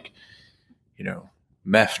almost like,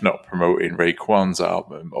 Meth not promoting Raekwon's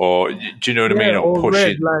album, or do you know what I mean? Or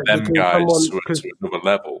pushing them guys to another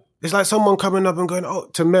level. It's like someone coming up and going,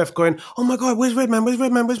 to Meth, going, oh my God, where's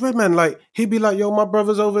Redman? Like, he'd be like, yo, my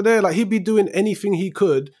brother's over there. Like, he'd be doing anything he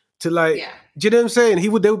could to, like, do you know what I'm saying?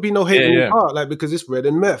 There would be no hate in his heart, like, because it's Red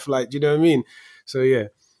and Meth. Like, do you know what I mean? So, yeah,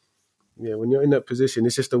 when you're in that position,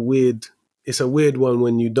 it's just a weird one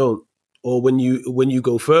when you don't, or when you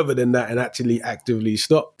go further than that and actually actively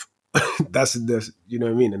stop. That's you know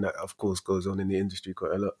what I mean, and that of course goes on in the industry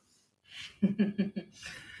quite a lot.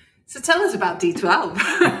 So tell us about D12.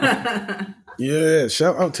 Yeah,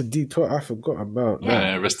 shout out to D12. I forgot about that.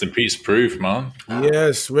 Yeah, rest in peace, Proof, man.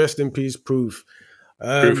 Yes, rest in peace, Proof.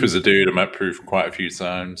 Proof is a dude. I met Proof quite a few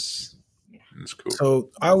times. It's cool. So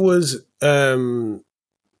I was when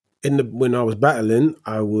I was battling,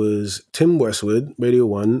 I was Tim Westwood, Radio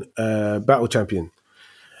 1, battle champion.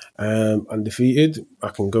 Undefeated. I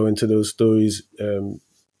can go into those stories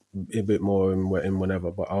a bit more in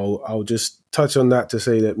whenever, but I'll just touch on that to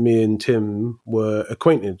say that me and Tim were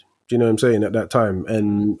acquainted. Do you know what I'm saying, at that time?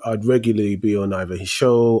 And I'd regularly be on either his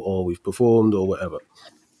show or we've performed or whatever.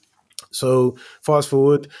 So fast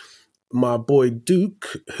forward, my boy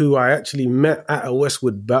Duke, who I actually met at a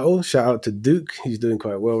Westwood battle. Shout out to Duke. He's doing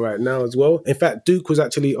quite well right now as well. In fact, Duke was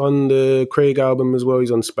actually on the Craig album as well.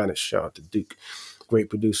 He's on Spanish. Shout out to Duke. Great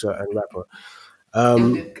producer and rapper.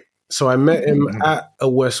 So I met him at a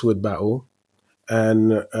Westwood battle,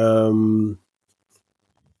 and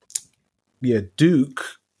Duke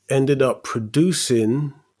ended up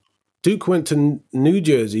producing. Duke went to New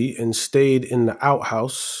Jersey and stayed in the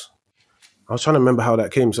outhouse. I was trying to remember how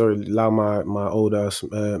that came. Sorry, allow my old ass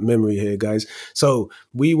memory here, guys. So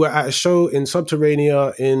we were at a show in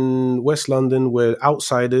Subterranea in West London where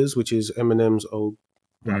Outsiders, which is Eminem's old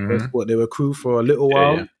what they were crew for a little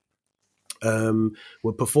while,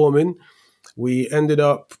 were performing. We ended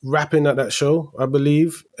up rapping at that show, I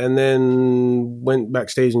believe, and then went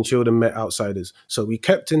backstage and chilled and met Outsiders. So we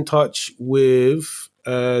kept in touch with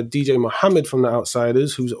DJ Muhammad from the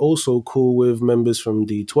Outsiders, who's also cool with members from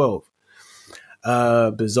D12.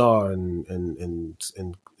 Bizarre and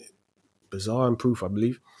Bizarre and Proof, I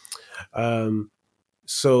believe.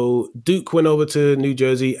 So Duke went over to New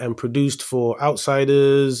Jersey and produced for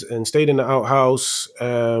Outsiders and stayed in the outhouse,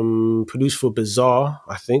 produced for Bizarre,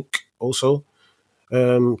 I think, also.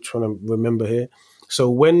 Trying to remember here. So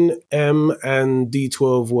when M and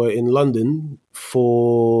D12 were in London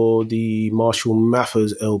for the Marshall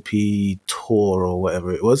Mathers LP tour or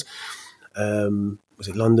whatever it was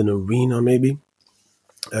it London Arena maybe?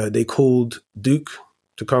 They called Duke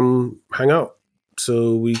to come hang out.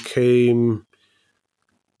 So we came...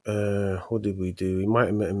 what did we do? We might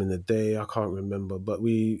have met him in the day. I can't remember, but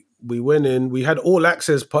we went in. We had all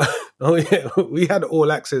access. Oh yeah, we had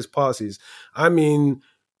all access passes. I mean,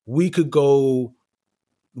 we could go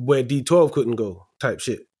where D12 couldn't go, type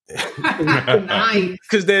shit. Nice.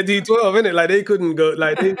 Because they're D12, innit? Like they couldn't go.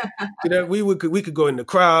 Like they, we could go in the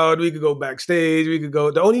crowd. We could go backstage. We could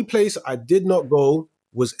go. The only place I did not go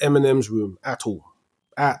was Eminem's room at all.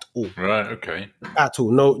 At all. Right. Okay. At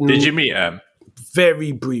all. No. Did you meet him?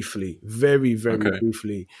 Very briefly. Very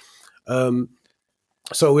briefly.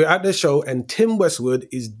 So we're at the show, and Tim Westwood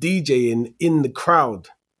is DJing in the crowd.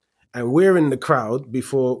 And we're in the crowd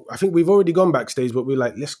before, I think we've already gone backstage, but we're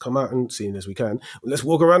like, let's come out and seeing as we can. Let's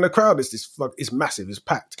walk around the crowd. It's massive, it's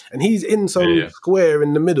packed. And he's in some square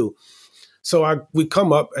in the middle. So we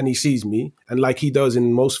come up and he sees me. And like he does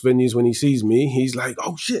in most venues when he sees me, he's like,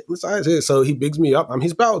 oh shit, Messiah's here. So he bigs me up. I'm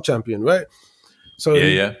his battle champion, right? So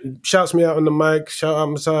he shouts me out on the mic, shout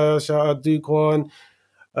out Messiah, shout out Duquan.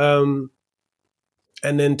 And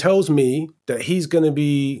then tells me that he's going to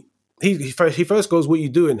be, he first goes, what you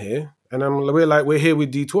doing here? And we're here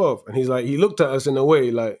with D12. And he's like, he looked at us in a way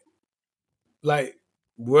like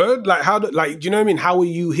word? Like, do you know what I mean? How are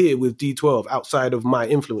you here with D12 outside of my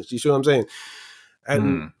influence? Do you see what I'm saying?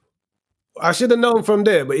 And I should have known from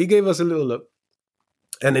there, but he gave us a little look.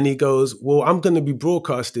 And then he goes, well, I'm going to be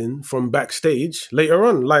broadcasting from backstage later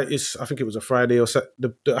on. Like, I think it was a Friday or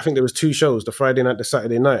I think there was 2 shows, the Friday night, the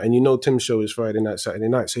Saturday night. And Tim's show is Friday night, Saturday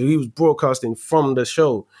night. So he was broadcasting from the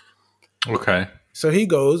show. Okay. So he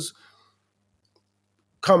goes,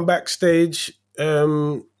 come backstage a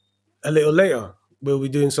little later. We'll be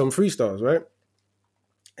doing some freestyles, right?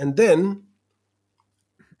 And then,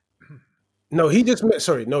 he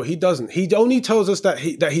doesn't. He only tells us that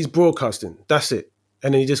he's broadcasting. That's it.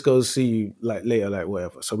 And then he just goes, see you like later, like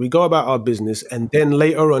whatever. So we go about our business, and then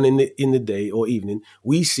later on in the day or evening,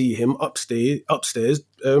 we see him upstairs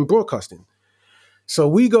broadcasting. So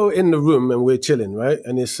we go in the room and we're chilling, right?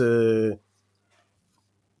 And it's the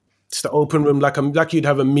open room, like you'd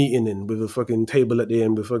have a meeting in with a fucking table at the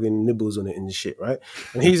end with fucking nibbles on it and shit, right?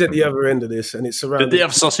 And he's at the other end of this, and it's surrounded. Did they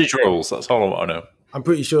have sausage rolls? That's all I want to know. I'm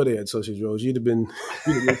pretty sure they had sausage rolls. You'd have been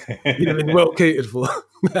well catered for.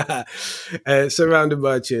 Surrounded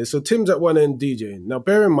by chairs. So Tim's at one end DJing. Now,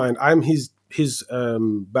 bear in mind, I'm his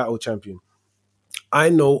battle champion. I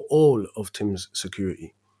know all of Tim's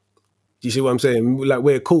security. Do you see what I'm saying? Like,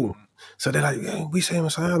 we're cool. So they're like, yeah,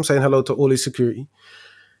 I'm saying hello to all his security.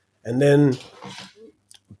 And then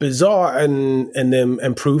Bizarre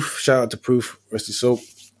and Proof, shout out to Proof, rest his soul.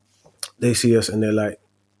 They see us and they're like,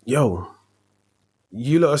 yo, are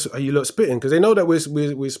you lot spitting? Because they know that we're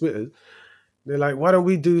spitters. They're like, why don't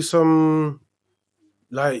we do some,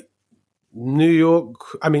 like, New York,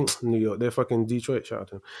 they're fucking Detroit, shout out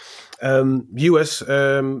to them. US,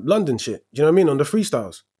 London shit, do you know what I mean? On the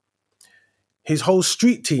freestyles. His whole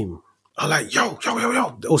street team are like, yo.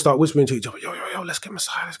 They all start whispering to each other, yo, let's get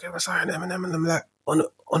Messiah and Eminem and them like on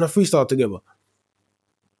a freestyle together.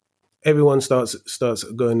 Everyone starts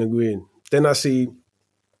going agreeing. Then I see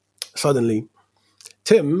suddenly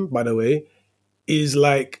Tim, by the way, is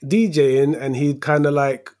like DJing, and he'd kind of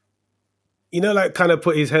like, kind of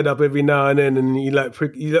put his head up every now and then, and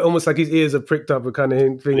he almost like his ears are pricked up, a kind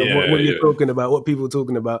of thing of what you're talking about, what people are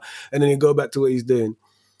talking about, and then he'd go back to what he's doing.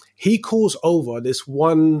 He calls over this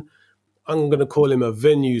one, I'm going to call him a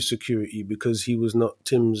venue security because he was not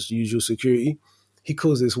Tim's usual security. He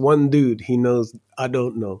calls this one dude he knows I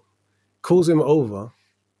don't know, calls him over,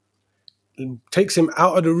 takes him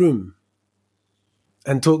out of the room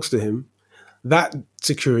and talks to him. That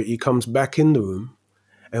security comes back in the room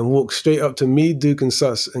and walks straight up to me, Duke, and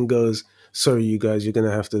Sus and goes, sorry, you guys, you're going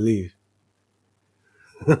to have to leave.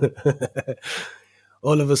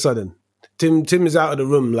 All of a sudden, Tim is out of the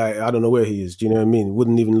room like, I don't know where he is, do you know what I mean?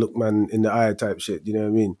 Wouldn't even look man in the eye type shit, do you know what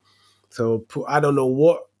I mean? So I don't know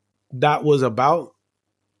what that was about.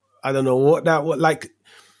 I don't know what that was like.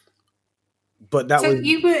 But that was...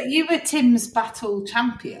 you were Tim's battle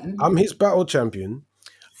champion. I'm his battle champion.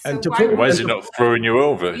 So and why is he not throwing you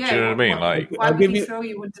over? Yeah, do you know what I mean? Like, I'll give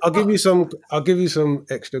you some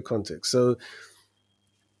extra context. So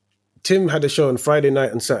Tim had a show on Friday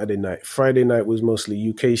night and Saturday night. Friday night was mostly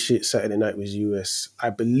UK shit. Saturday night was US. I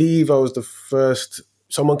believe I was the first.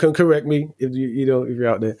 Someone can correct me if you're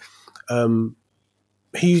out there.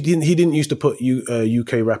 He didn't used to put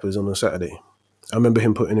UK rappers on a Saturday. I remember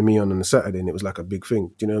him putting me on a Saturday, and it was like a big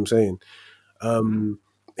thing. Do you know what I'm saying?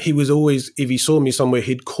 He was always, if he saw me somewhere,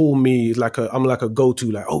 he'd call me I'm like a go-to,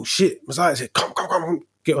 like, oh shit, Messiah said, come,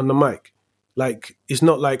 get on the mic. Like, it's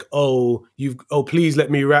not like, please let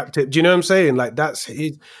me rap it. Do you know what I'm saying? Like, that's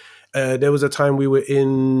his. There was a time we were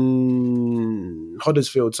in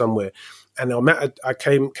Huddersfield somewhere, and I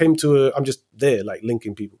came to I'm just there, like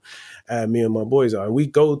linking people. Me and my boys are, and we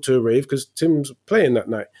go to a rave because Tim's playing that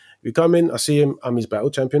night. We come in, I see him, I'm his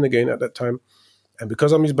battle champion again at that time. And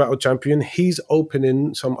because I'm his battle champion, he's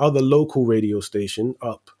opening some other local radio station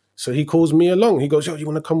up. So he calls me along. He goes, yo, you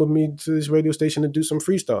want to come with me to this radio station and do some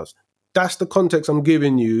freestyles? That's the context I'm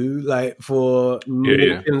giving you, like, for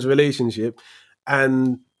Tim's relationship.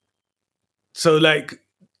 And so, like,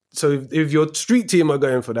 if your street team are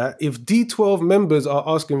going for that, if D12 members are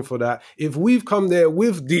asking for that, if we've come there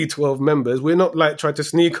with D12 members, we're not like trying to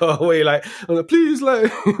sneak our way, like, please,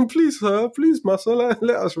 like, please, sir, please, muscle, like,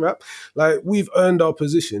 let us rap. Like, we've earned our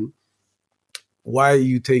position. Why are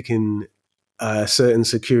you taking a certain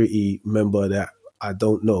security member that I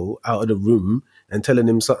don't know out of the room and telling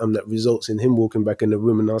him something that results in him walking back in the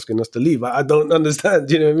room and asking us to leave? I don't understand.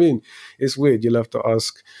 Do you know what I mean? It's weird. You'll have to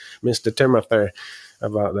ask Mr. Temather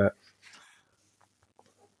about that.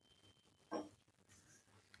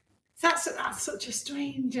 That's such a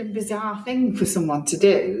strange and bizarre thing for someone to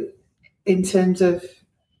do, in terms of,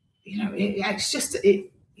 it's just,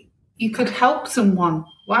 you could help someone.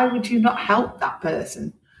 Why would you not help that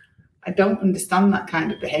person? I don't understand that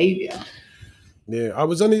kind of behaviour. Yeah, I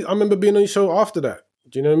remember being on your show after that.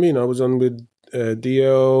 Do you know what I mean? I was on with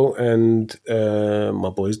DL and my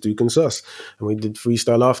boys Duke and Sus, and we did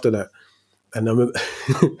freestyle after that. And I remember,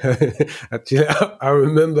 actually, I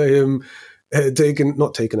remember him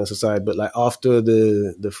not taking us aside, but like after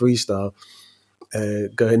the freestyle,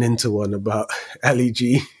 going into one about Ali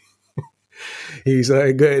G. He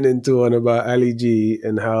started going into one about Ali G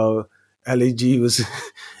and how Ali G was,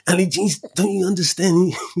 Ali G, don't you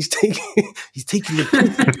understand? He's taking the piss. He's taking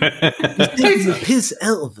the piss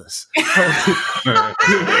out of us.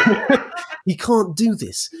 He can't do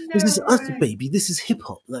this. This is us, baby. This is hip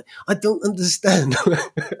hop. Like, I don't understand.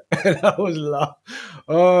 And I was laughing.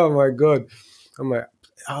 Oh my God. I'm like,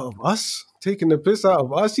 out of us? Taking the piss out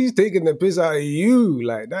of us? He's taking the piss out of you.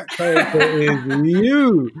 Like, that character is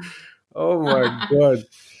you. Oh my God.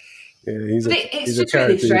 Yeah, it's just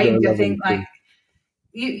really strange. I think, like,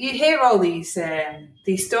 you hear all these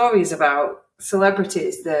stories about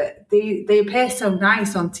celebrities that they appear so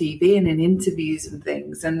nice on TV and in interviews and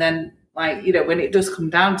things, and then, like, when it does come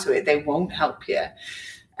down to it, they won't help you,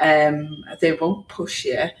 they won't push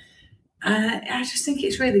you. I just think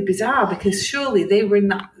it's really bizarre, because surely they were in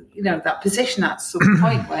that that position at some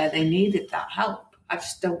point where they needed that help. I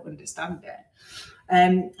just don't understand it.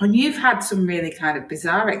 And you've had some really kind of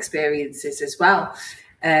bizarre experiences as well,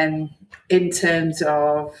 in terms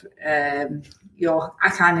of your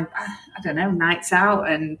nights out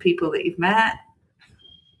and people that you've met.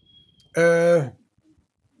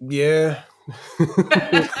 Yeah.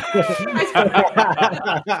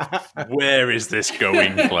 Where is this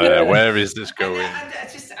going, Claire? Where is this going?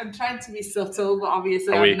 I'm trying to be subtle, but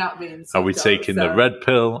obviously I'm not being subtle. Are we taking the red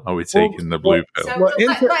pill? Are we taking the blue pill? Well,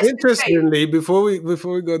 interestingly, before we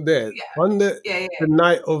go there, on the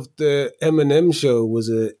night of the Eminem show was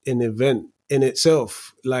an event in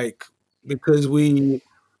itself, like, because was it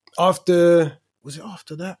after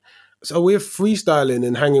that? So we're freestyling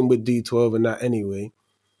and hanging with D12 and that anyway.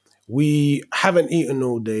 We haven't eaten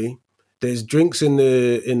all day. There's drinks in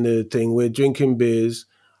the thing. We're drinking beers.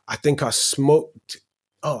 I think I smoked.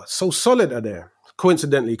 Oh, So Solid are there,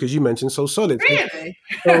 coincidentally, because you mentioned So Solid. Really?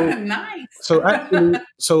 So, nice. So actually,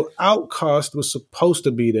 Outkast was supposed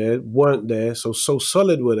to be there, weren't there. So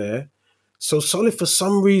Solid were there. So Solid, for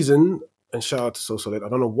some reason, and shout out to So Solid, I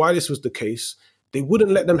don't know why this was the case, they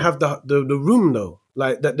wouldn't let them have the room though,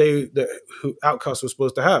 like that Outkast was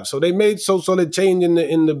supposed to have. So they made So Solid change in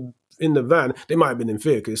the van. They might have been in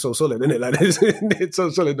fear because it's So Solid, isn't it? Like, it's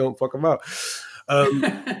So Solid, don't fuck them out. Then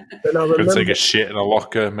I remember, could take a shit in a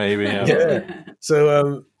locker, maybe. Yeah.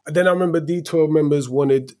 So then I remember D12 members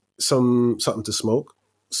wanted something to smoke.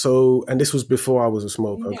 So, and this was before I was a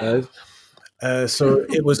smoker, okay? So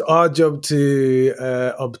it was our job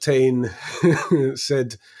to obtain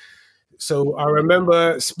said. So I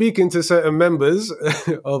remember speaking to certain members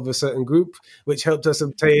of a certain group, which helped us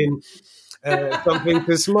obtain something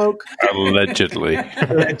to smoke. Allegedly.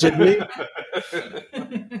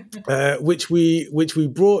 Which we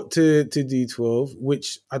brought to D12,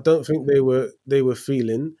 which I don't think they were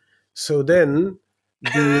feeling. So then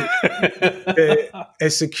a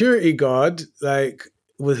security guard, like,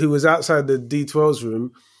 who was outside the D12's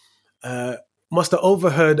room, must have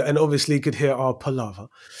overheard and obviously could hear our palaver.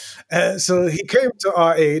 So he came to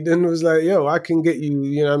our aid and was like, yo, I can get you,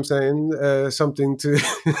 you know what I'm saying, something to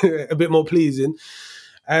a bit more pleasing.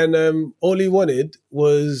 And all he wanted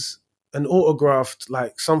was an autographed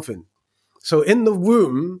like something. So in the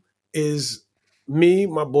room is me,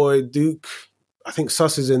 my boy Duke, I think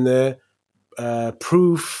Sus is in there,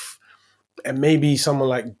 Proof, and maybe someone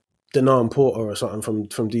like Denan Porter or something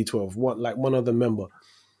from D12, one other member.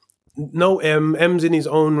 No M's in his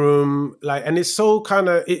own room, and it's so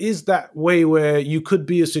it is that way where you could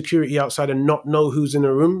be a security outside and not know who's in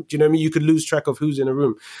a room. Do you know what I mean? You could lose track of who's in a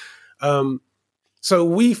room. So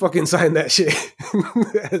we fucking signed that shit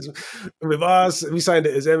with us. We signed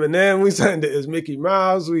it as Eminem. We signed it as Mickey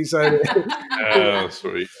Mouse. We signed it. Oh,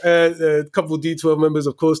 sweet. A couple of D12 members,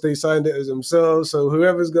 of course, they signed it as themselves. So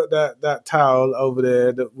whoever's got that towel over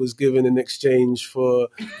there that was given in exchange for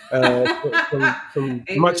some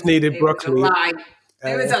much needed broccoli.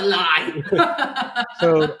 It was a lie.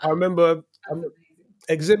 So I remember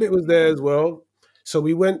Exhibit was there as well. So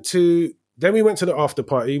we went to the after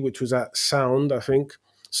party, which was at Sound, I think.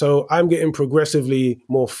 So I'm getting progressively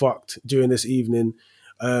more fucked during this evening.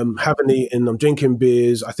 Haven't eaten, I'm drinking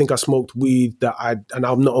beers. I think I smoked weed and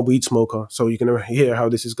I'm not a weed smoker. So you can hear how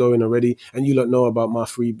this is going already. And you don't know about my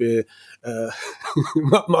free beer,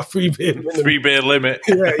 my free beer limit. Free beer limit.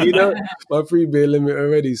 Yeah, my free beer limit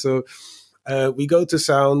already. So we go to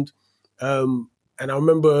Sound. And I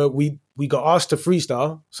remember we got asked to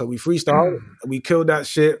freestyle. So we freestyled. We killed that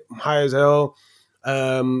shit. I'm high as hell.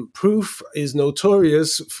 Proof is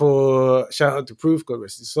notorious for, shout out to Proof, God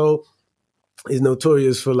rest his soul. He's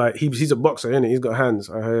notorious for he's a boxer, isn't he? He's got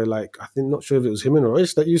hands. I heard I think, not sure if it was him and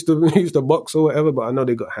Royce that used to box or whatever, but I know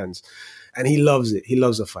they got hands. And he loves it. He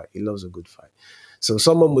loves a fight. He loves a good fight. So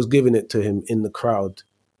someone was giving it to him in the crowd,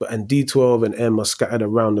 and D12 and M are scattered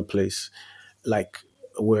around the place,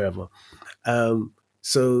 wherever.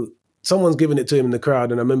 So someone's giving it to him in the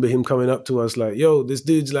crowd, and I remember him coming up to us yo, this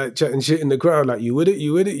dude's chatting shit in the crowd, you with it,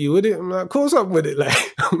 you with it, you with it? I'm like, of course I'm with it.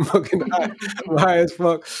 I'm fucking high. I'm high as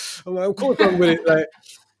fuck. I'm like, of course I'm with it.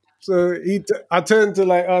 So I turned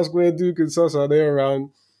to ask where Duke and Sus are. They're around.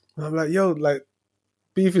 And I'm like, yo,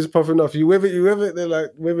 beef is popping off. You with it, you with it? They're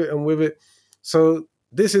like, with it, I'm with it. So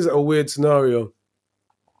this is a weird scenario.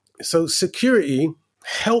 So security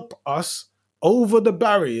help us over the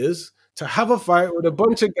barriers to have a fight with a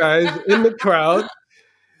bunch of guys in the crowd.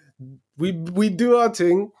 We do our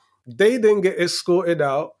thing. They then get escorted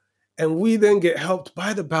out, and we then get helped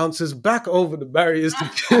by the bouncers back over the barriers.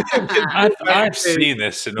 I've seen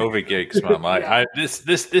this in other gigs, man. This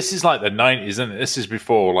is like the 90s, isn't it? This is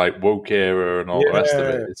before woke era and all the rest of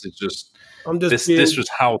it. This is just. This was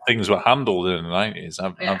how things were handled in the 90s.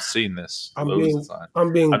 I've seen this loads of times.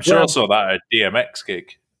 I'm sure I saw that at a DMX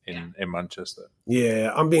gig in Manchester.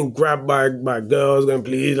 Yeah, I'm being grabbed by girls going,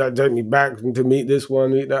 please, take me back to meet this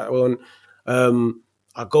one, meet that one.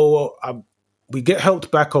 We get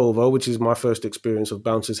helped back over, which is my first experience of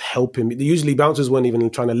bouncers helping me. Usually bouncers weren't even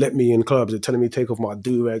trying to let me in clubs. They're telling me take off my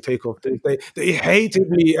do-rag, take off this. They hated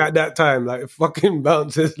me at that time, fucking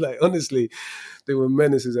bouncers. Honestly, they were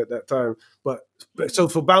menaces at that time. But so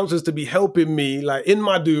for bouncers to be helping me, in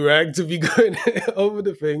my do-rag, to be going over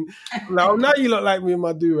the thing, now you look like me in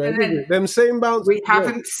my do-rag. Them same bouncers. We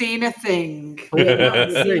haven't seen a thing. We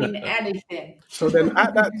haven't seen anything. So then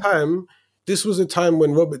at that time, this was a time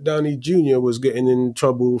when Robert Downey Jr. was getting in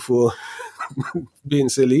trouble for being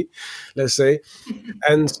silly, let's say.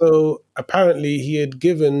 And so apparently he had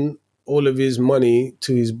given all of his money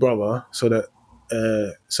to his brother so that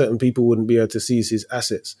certain people wouldn't be able to seize his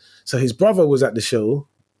assets. So his brother was at the show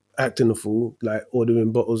acting a fool,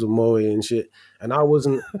 ordering bottles of Moe and shit. And I'm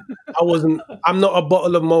not a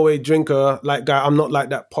bottle of Moe drinker guy. I'm not like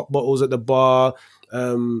that, pop bottles at the bar.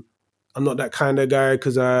 I'm not that kind of guy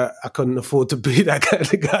because I couldn't afford to be that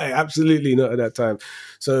kind of guy. Absolutely not at that time.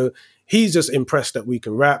 So he's just impressed that we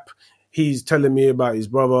can rap. He's telling me about his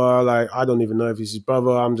brother. I don't even know if he's his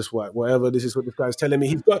brother. I'm just whatever. This is what this guy's telling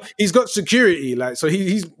me. He's got security. So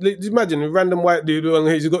he's imagine a random white dude.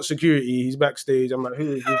 He's got security. He's backstage. I'm like,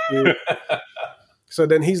 who is this dude? So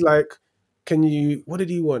then he's like, what did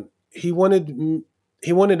he want? He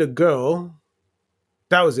wanted a girl.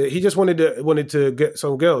 That was it. He just wanted to get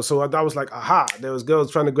some girls. So I was like, aha, there was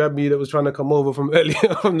girls trying to grab me that was trying to come over from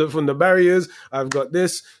earlier from the barriers. I've got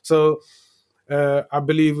this. So I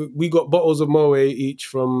believe we got bottles of Moe each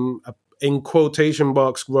from, in quotation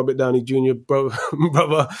marks, Robert Downey Jr.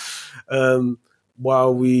 brother,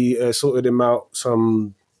 while we sorted him out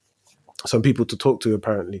some people to talk to,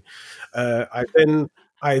 apparently. I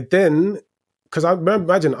then because I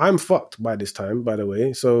imagine I'm fucked by this time, by the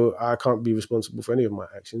way, so I can't be responsible for any of my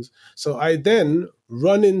actions. So I then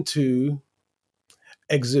run into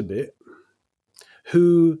Exhibit,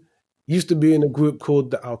 who used to be in a group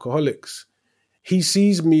called the Alcoholics. He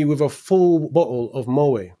sees me with a full bottle of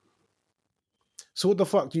Moe. so what the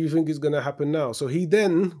fuck do you think is going to happen now? So he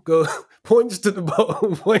then points to the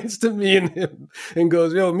bottle, points to me and him, and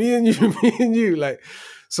goes, yo, me and you. Like,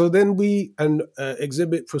 so then we and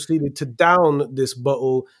Exhibit proceeded to down this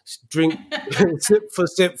bottle, drink, sip for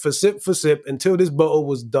sip, until this bottle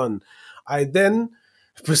was done. I then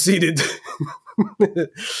proceeded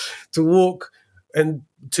to walk and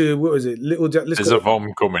to, what was it, Little Jack? There's a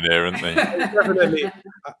vom coming here, isn't there? Definitely.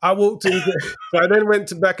 I walked in, so I then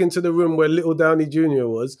went back into the room where Little Downey Jr.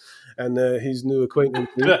 was and his new acquaintance.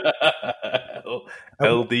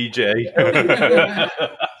 LDJ.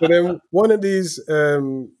 So then one of these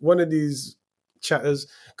chatters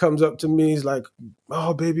comes up to me. He's like,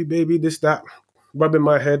 "Oh, baby, this, that," rubbing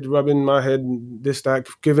my head, this, that,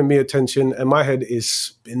 giving me attention, and my head is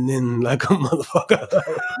spinning like a motherfucker.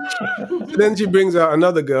 Then she brings out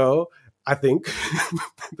another girl. I think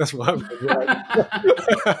that's what I'm like.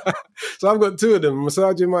 So I've got two of them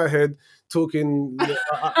massaging my head, talking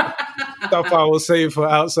stuff I will save for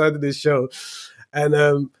outside of this show,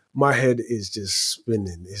 and my head is just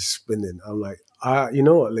spinning. It's spinning. I'm like, you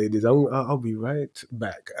know what, ladies, I'll be right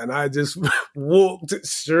back. And I just walked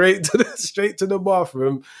straight to the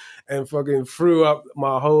bathroom and fucking threw up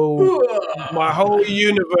my whole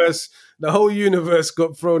universe. The whole universe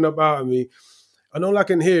got thrown up out of me. And all I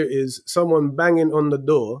can hear is someone banging on the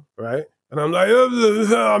door, right? And I'm like,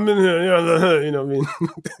 I'm in here, you know what I mean?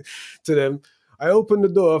 To them. I open the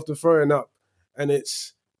door after throwing up, and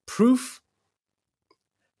it's Proof,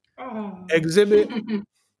 Exhibit,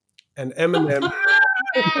 and Eminem.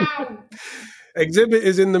 Exhibit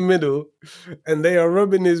is in the middle, and they are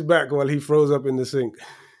rubbing his back while he throws up in the sink.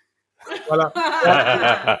 While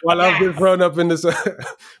I've been thrown up in the sink,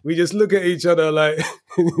 we just look at each other like,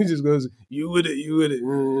 he just goes, "You with it."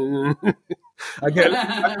 I get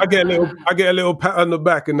a little pat on the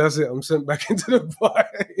back, and that's it. I'm sent back into the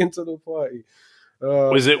party.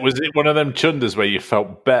 Was it one of them chunders where you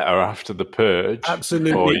felt better after the purge?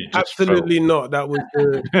 Absolutely not. That was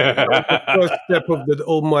the first step of the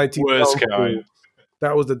almighty worst kind.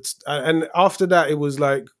 That was and after that it was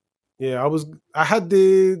like, yeah, I had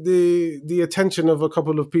the attention of a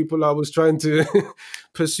couple of people I was trying to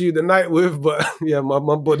pursue the night with, but yeah, my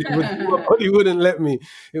body wouldn't let me.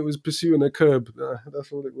 It was pursuing a curb.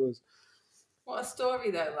 That's all it was. What a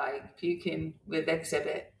story though, like puking with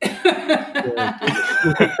Exhibit.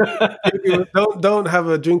 Don't have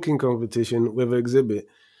a drinking competition with Exhibit.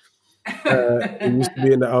 It used to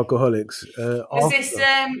be in the Alcoholics.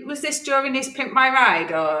 Was this during his Pimp My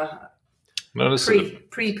Ride or no,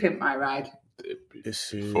 pre Pimp My Ride?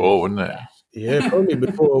 Before, wasn't it? Yeah, probably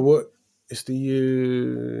before. What? It's the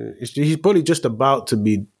year. He's probably just about to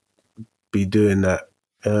be doing that.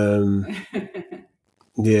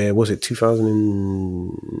 Yeah, was it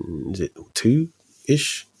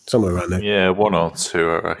 2002-ish? Somewhere around there. Yeah, 1 or 2,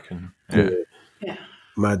 I reckon. Yeah.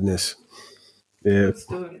 Madness. Yeah,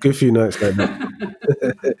 good few nights like that.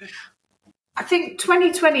 I think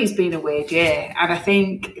 2020 has been a weird year, and I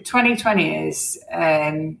think 2020 has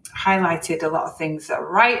highlighted a lot of things that are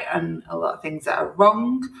right and a lot of things that are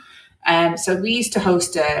wrong. So we used to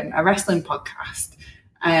host a wrestling podcast,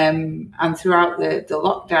 and throughout the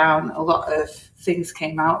lockdown, a lot of things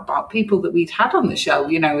came out about people that we'd had on the show,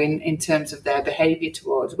 you know, in terms of their behaviour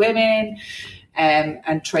towards women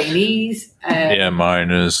and trainees.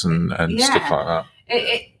 Minors and stuff like that.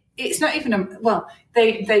 It's not even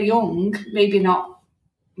they're young, maybe not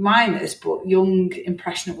minors, but young,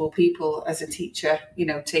 impressionable people as a teacher, you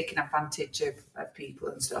know, taking advantage of people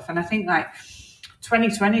and stuff. And I think like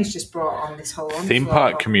 2020 has just brought on this whole theme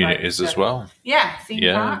park communities as well. Yeah,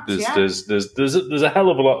 theme parks. There's a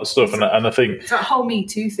hell of a lot of stuff, and I think that whole Me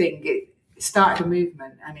Too thing, it started a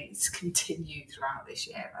movement and it's continued throughout this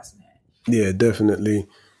year, hasn't it? Yeah, definitely.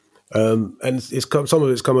 And some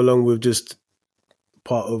of it's come along with just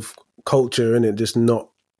part of culture, and it just not,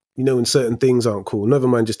 you know, when certain things aren't cool. Never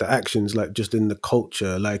mind just the actions, like just in the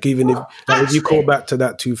culture. Like even if you call back to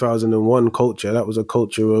that 2001 culture, that was a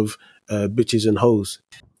culture of bitches and hoes.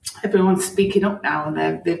 Everyone's speaking up now,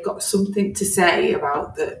 and they've got something to say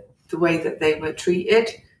about the way that they were treated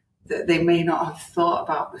that they may not have thought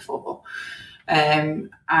about before. And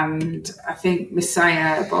I think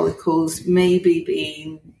Messiah Bolicles maybe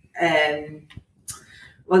being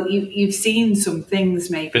you've seen some things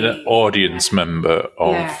maybe. Been an audience member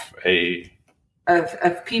of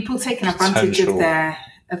of people taking advantage of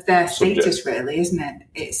their status, really, isn't it?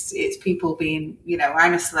 It's people being, you know,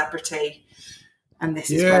 I'm a celebrity, and this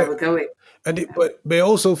is where we're going. But they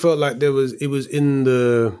also felt like it was in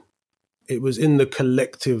the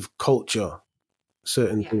collective culture.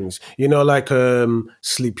 Certain things, you know, like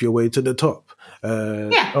sleep your way to the top.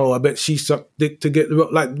 Oh, I bet she sucked dick to get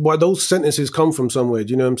like. Why those sentences come from somewhere?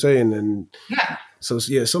 Do you know what I'm saying? And so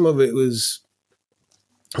some of it was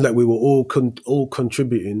like we were all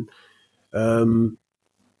contributing, and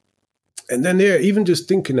then even just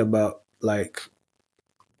thinking about like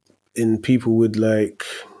in people with like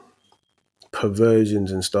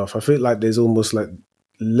perversions and stuff. I feel like there's almost like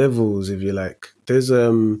levels, if you like. There's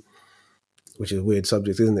which is a weird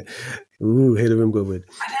subject, isn't it? Ooh, hear the room go weird.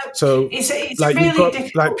 So it's like really you've got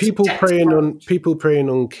difficult like people to preying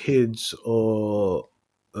on kids, or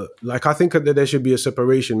like I think that there should be a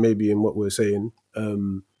separation maybe in what we're saying,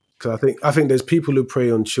 because I think there's people who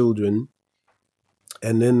prey on children,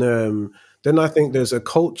 and then I think there's a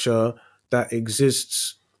culture that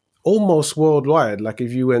exists almost worldwide. Like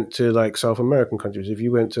if you went to like South American countries, if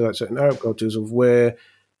you went to like certain Arab cultures, of where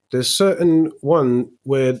there's certain one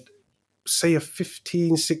where say a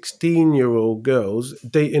 15, 16-year-old girls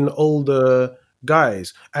dating older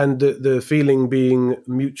guys, and the feeling being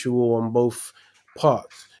mutual on both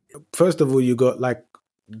parts. First of all, you got like,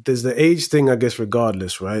 there's the age thing, I guess,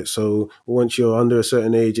 regardless, right? So once you're under a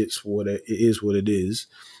certain age, it is what it is.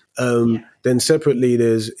 Then separately,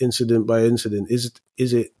 there's incident by incident. Is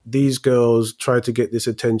it these girls try to get this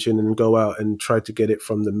attention and go out and try to get it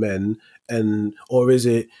from the men, or is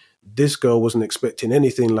it this girl wasn't expecting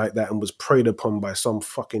anything like that and was preyed upon by some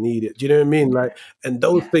fucking idiot? Do you know what I mean? Like, and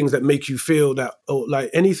those things that make you feel that,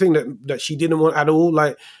 like anything that she didn't want at all,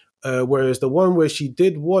 like, whereas the one where she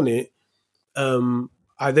did want it,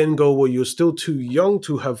 I then go, well, you're still too young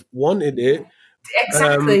to have wanted it.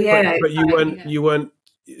 Exactly, But you weren't.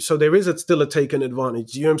 So there is still a taken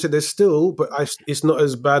advantage. You know what I'm saying? There's still, but it's not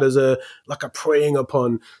as bad as a preying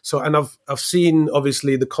upon. So, and I've seen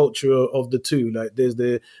obviously the culture of the two. Like there's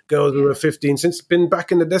the girls who are 15, since been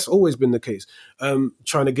back in the, that's always been the case.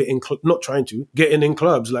 Trying to get in, getting in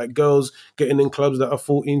clubs, like girls getting in clubs that are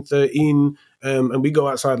 14, 13, and we go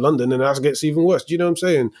outside London and that gets even worse. Do you know what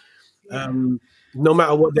I'm saying? No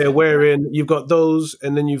matter what they're wearing, you've got those,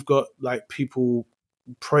 and then you've got like people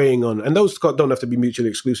preying on, and those don't have to be mutually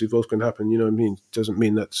exclusive. Those can happen. You know what I mean? Doesn't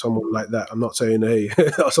mean that someone like that. I'm not saying, hey,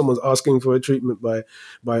 someone's asking for a treatment by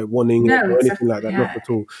wanting it or anything like that. Not at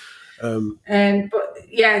all. But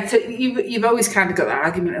yeah, so you've always kind of got that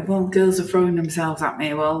argument of, well, girls are throwing themselves at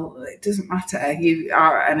me. Well, it doesn't matter. You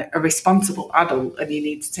are a responsible adult, and you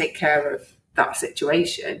need to take care of that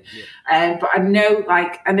situation. But I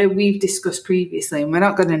know we've discussed previously, and we're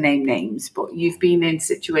not going to name names, but you've been in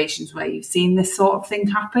situations where you've seen this sort of thing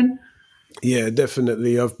happen. Yeah,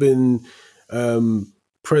 definitely. I've been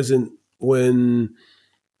present when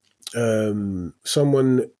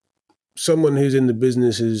someone who's in the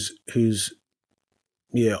business who's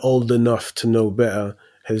old enough to know better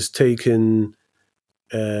has taken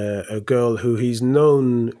a girl who he's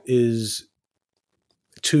known is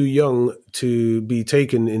too young to be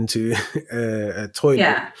taken into a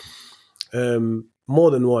toilet.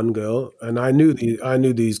 More than one girl, and I knew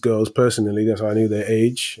these girls personally. That's how I knew their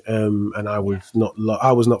age, and I was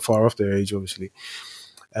not far off their age, obviously.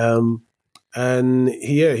 And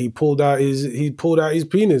he pulled out his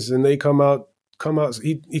penis, and they come out.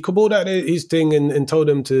 He pulled out his thing and told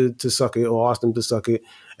them to suck it, or asked them to suck it,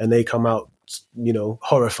 and they come out,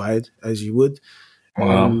 horrified, as you would.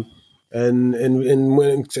 Wow. And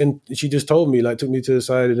she just told me, like, took me to the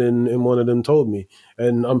side, and one of them told me,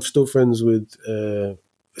 and I'm still friends with a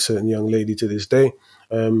certain young lady to this day.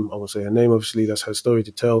 I won't say her name, obviously, that's her story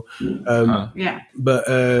to tell. But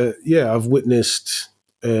I've witnessed,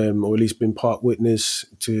 or at least been part witness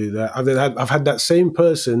to that. I've had that same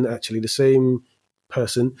person, actually, the same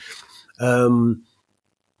person.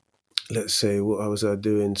 Let's say, what was I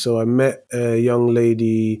doing? So I met a young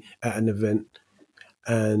lady at an event.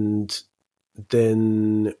 And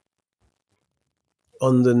then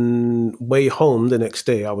on the way home the next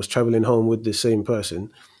day, I was traveling home with the same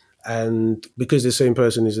person. And because the same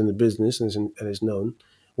person is in the business and is known,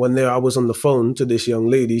 one day I was on the phone to this young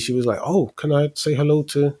lady. She was like, oh, can I say hello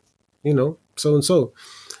to, so-and-so?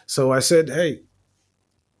 So I said, hey,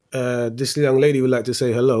 this young lady would like to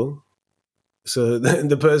say hello. So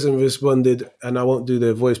the person responded, and I won't do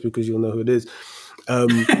their voice because you'll know who it is. I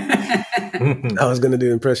was going to do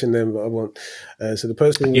an impression then, but I won't. So the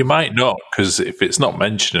person... You might not, because if it's not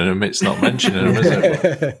mentioning them, it's not mentioning them, is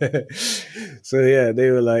it? So yeah, they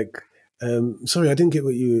were like, sorry, I didn't get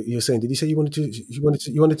what you were saying. Did you say you wanted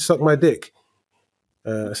to suck my dick?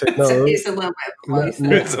 I said, no. It's a little bit of a voice.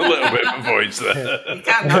 It's a little bit of a voice there. You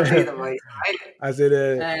can't not do the voice, right? I said,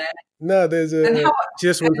 no, there's a... She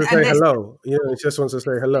just wants to say hello. She just wants to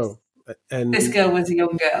say hello. And this girl was a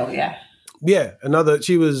young girl, yeah. Yeah,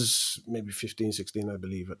 she was maybe 15, 16, I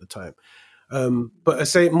believe, at the time. But I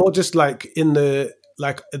say more just like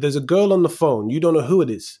there's a girl on the phone, you don't know who it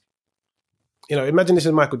is. You know, imagine this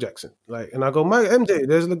is Michael Jackson. And I go, MJ,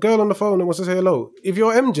 there's a girl on the phone that wants to say hello. If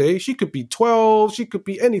you're MJ, she could be 12, she could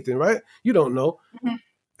be anything, right? You don't know. Mm-hmm.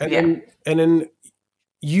 And then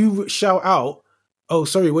you shout out, "Oh,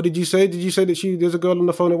 sorry, what did you say? Did you say that there's a girl on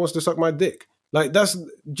the phone that wants to suck my dick?" Like, do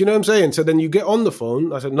you know what I'm saying? So then you get on the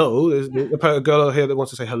phone. I said, "No, there's a girl here that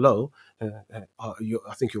wants to say hello.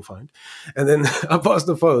 I think you'll find." And then I pass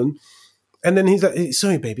the phone, and then he's like,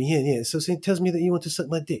 "Sorry, baby, yeah. So he tells me that you want to suck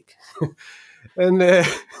my dick." And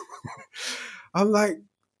I'm like,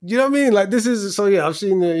 you know what I mean? Like, this is, so yeah, I've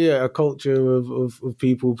seen a culture of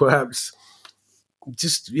people perhaps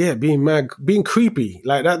just, being creepy.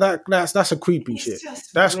 Like that's a creepy shit.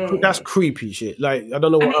 That's creepy shit. Like, I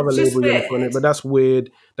don't know what other label you put on it, but that's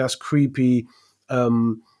weird. That's creepy.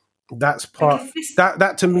 That's part,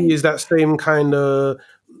 that to me is that same kind of,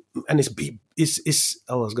 and it's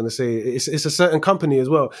I was going to say it's a certain company as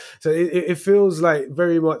well, so it feels like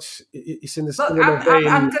very much it's in the similar vein.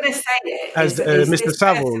 I'm going to say it as Mr.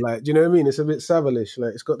 Savile, like, do you know what I mean? It's a bit Savile-ish,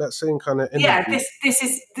 like it's got that same kind of energy. Yeah,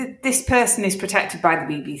 this person is protected by the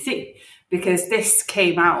BBC because this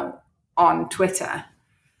came out on Twitter,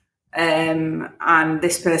 and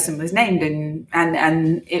this person was named, and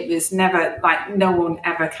it was never, like, no one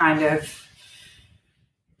ever kind of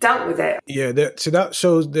dealt with it. Yeah, so that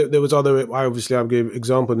shows that there was other. I've given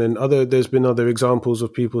example, and there's been other examples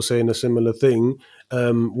of people saying a similar thing.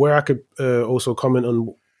 Where I could also comment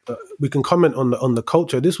on, we can comment on the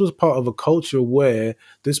culture. This was part of a culture where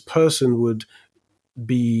this person would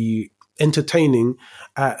be entertaining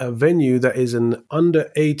at a venue that is an under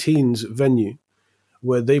 18s venue,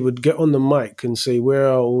 where they would get on the mic and say, "Where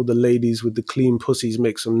are all the ladies with the clean pussies?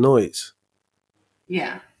 Make some noise."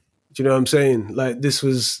 Yeah. Do you know what I'm saying? Like, this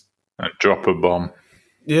was drop a bomb.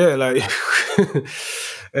 Yeah, like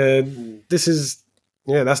this is,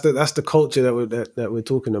 that's the culture that we're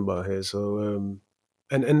talking about here. So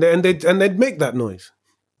and they'd make that noise.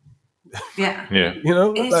 Yeah. You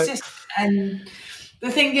know, it's like, just, and the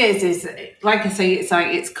thing is like I say,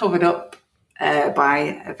 it's covered up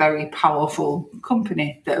by a very powerful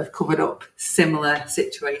company that have covered up similar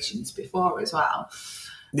situations before as well.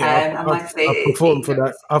 Yeah, I've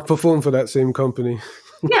performed for that same company.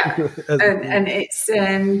 Yeah, and it's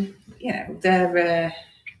they're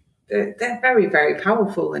very, very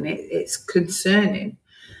powerful, and it's concerning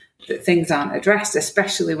that things aren't addressed,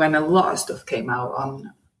 especially when a lot of stuff came out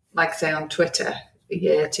on, like, say, on Twitter a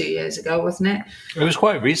year, 2 years ago, wasn't it? It was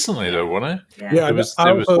quite recently, though, wasn't it? Yeah, it was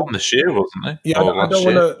one this year, wasn't it? Yeah, I don't want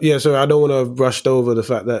to. Yeah, sorry, I don't want to have brushed over the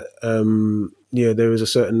fact that there is a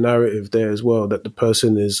certain narrative there as well, that the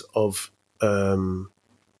person is of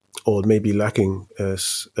or maybe lacking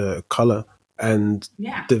color, and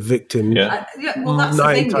the victim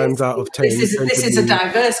 9 times out of 10. This is a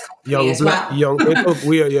diverse company as well.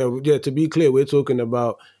 To be clear, we're talking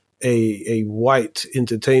about a white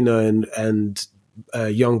entertainer and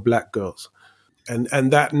young black girls,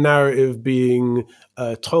 and that narrative being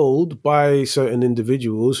told by certain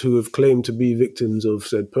individuals who have claimed to be victims of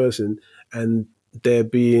said person, and they're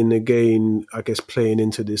being, again, I guess, playing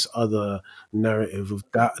into this other narrative of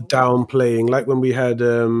downplaying. Like when we had,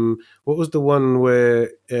 what was the one where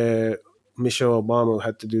Michelle Obama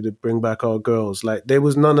had to do the Bring Back Our Girls? Like, there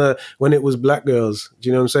was none when it was black girls. Do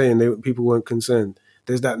you know what I'm saying? People weren't concerned.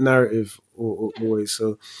 There's that narrative always.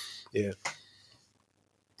 So, yeah.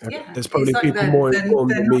 There's probably like people more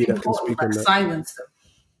informed than me that can speak on that. Silence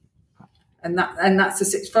them. And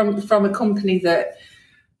that's from a company that,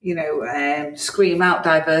 scream out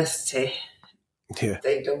diversity. Yeah.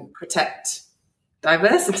 They don't protect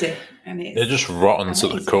diversity. And they're just rotten to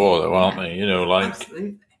the core, though, aren't they?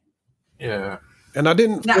 Absolutely. Yeah. And I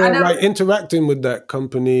didn't feel like interacting with that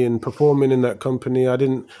company and performing in that company. I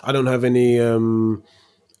don't have any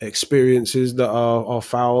experiences that are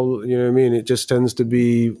foul. You know what I mean? It just tends to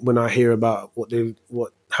be when I hear about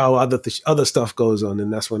how other stuff goes on,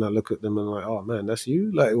 and that's when I look at them and I'm like, oh man, that's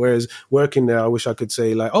you. Like, whereas working there, I wish I could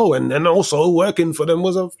say like, oh, and also working for them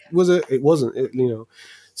it wasn't.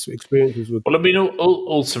 Experiences with. Well, I mean,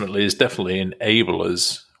 ultimately, it's definitely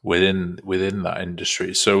enablers within that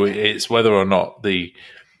industry. So it's whether or not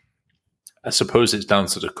I suppose it's down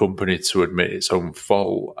to the company to admit its own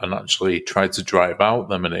fault and actually try to drive out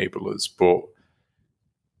them enablers, but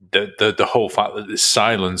the whole fact that there's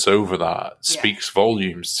silence over that speaks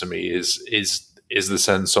volumes to me. Is the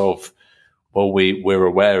sense of, well, we're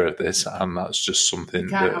aware of this, and that's just something. You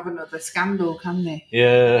can't have another scandal, can they?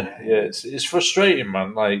 Yeah. It's frustrating,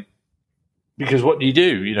 man. Like, because what do you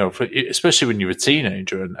do? Especially when you're a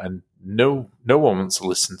teenager and no one wants to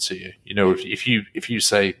listen to you. You know, if you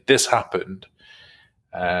say this happened,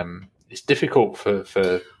 it's difficult for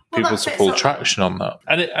people to pull traction on that.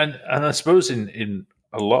 And I suppose in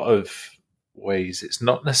a lot of ways, it's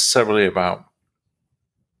not necessarily about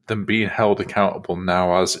them being held accountable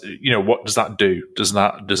now. As you know, what does that do? Does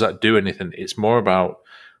that do anything? It's more about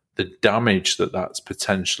the damage that's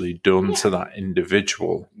potentially done to that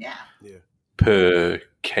individual per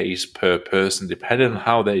case, per person, depending on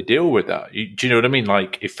how they deal with that. Do you know what I mean?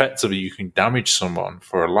 Like, effectively, you can damage someone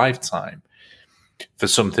for a lifetime for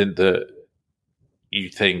something that you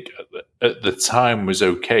think at the time was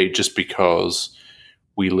okay just because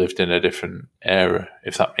we lived in a different era,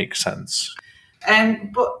 if that makes sense.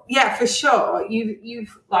 But yeah, for sure,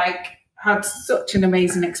 you've like had such an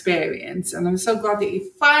amazing experience, and I'm so glad that you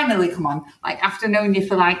finally come on, like after knowing you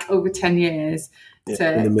for like over 10 years,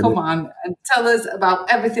 to come on and tell us about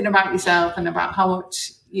everything about yourself and about how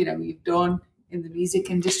much you've done in the music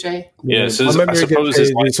industry. Yeah, so I suppose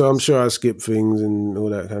it's like, so I'm sure I skip things and all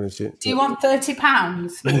that kind of shit. Do you want £30?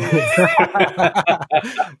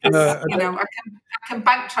 I can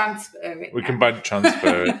bank transfer it. We can bank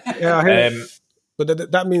transfer it. Yeah, I hear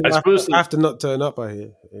but that means I have to not turn up. I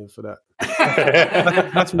hear for that.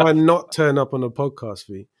 That's my not turn up on a podcast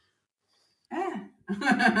fee.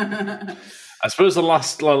 I suppose the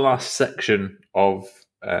last section of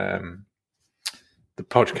the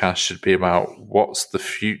podcast should be about what's the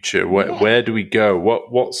future. Where do we go?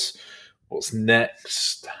 What's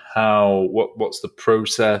next? What's the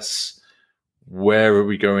process? Where are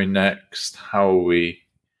we going next? How are we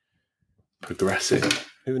progressing?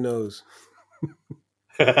 Who knows?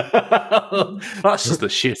 That's just the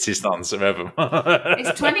shittest answer ever.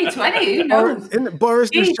 It's 2020. Who knows?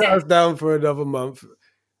 Boris just shut us down for another month.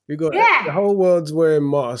 We got the whole world's wearing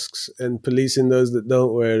masks and policing those that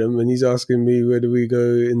don't wear them, and he's asking me where do we go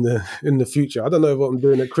in the future. I don't know what I'm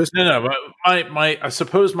doing at Christmas. No. I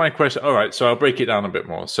suppose my question. All right, so I'll break it down a bit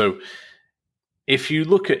more. So if you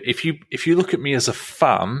look at me as a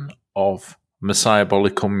fan of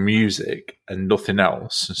Messiahbolical music and nothing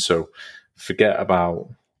else, so forget about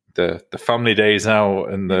the family days out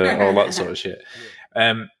and all that sort of shit.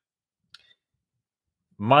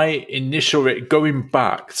 My initial going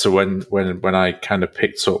back to when I kind of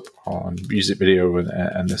picked up on music video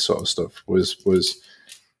and this sort of stuff was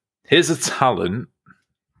here's a talent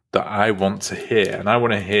that I want to hear, and I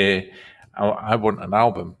want to hear. I want an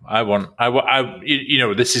album. I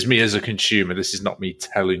this is me as a consumer. This is not me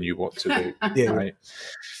telling you what to do. Right.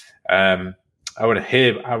 I want to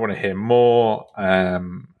hear more. I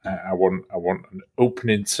want an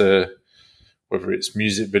opening to whether it's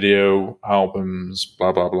music video, albums,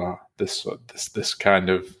 blah blah blah. This kind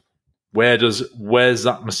of where's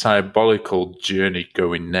that Messiahbolical journey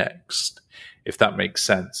going next, if that makes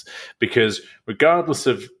sense? Because regardless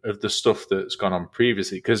of the stuff that's gone on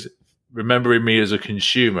previously, because remembering me as a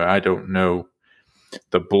consumer, I don't know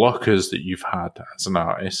the blockers that you've had as an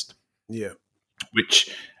artist. Yeah, which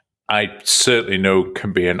I certainly know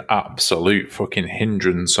can be an absolute fucking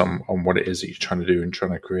hindrance on what it is that you're trying to do and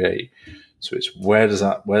trying to create. So it's where's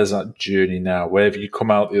that journey now? Where have you come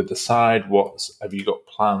out the other side? Have you got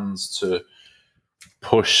plans to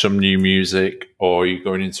push some new music, or are you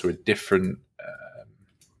going into a different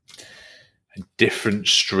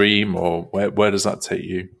stream, or where does that take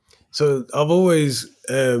you? So I've always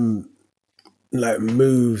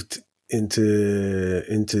moved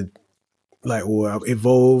into or I've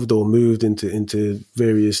evolved or moved into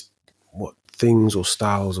various things or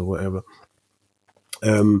styles or whatever.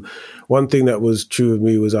 One thing that was true of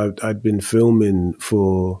me was I'd been filming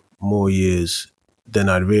for more years than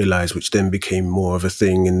I'd realized, which then became more of a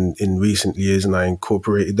thing in recent years, and I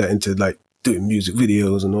incorporated that into doing music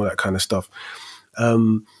videos and all that kind of stuff.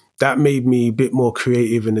 That made me a bit more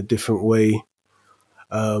creative in a different way.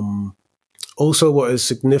 Also, what has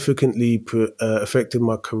significantly affected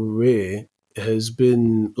my career has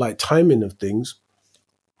been timing of things.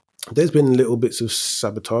 There's been little bits of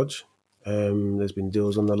sabotage. There's been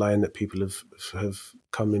deals on the line that people have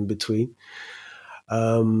come in between.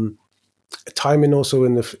 Timing also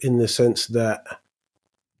in the sense that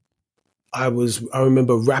I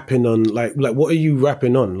remember rapping on what are you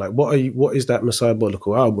rapping on? What is that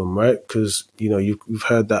Messiahbolical album, right? Because you've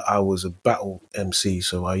heard that I was a battle MC.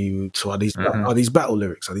 So are these battle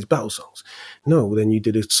lyrics? Are these battle songs? No. Then you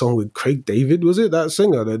did a song with Craig David, was it that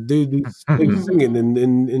singer, that dude singing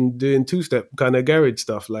and doing two-step kind of garage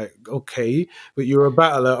stuff? Okay, but you're a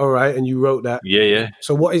battler, all right, and you wrote that. Yeah.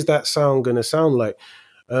 So what is that sound going to sound like?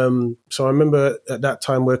 So I remember at that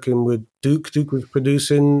time working with Duke. Duke was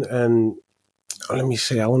producing, and let me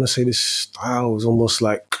say, I want to say this style was almost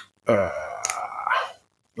like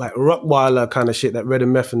like Rottweiler kind of shit, that Red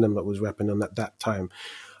and Meth and them that was rapping on at that time.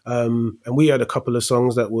 And we had a couple of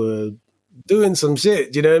songs that were doing some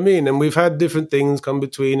shit, do you know what I mean? And we've had different things come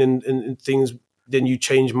between and things, then you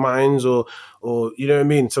change minds or you know what I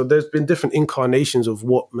mean? So there's been different incarnations of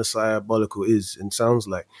what Messiahbolical is and sounds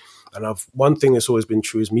like. And one thing that's always been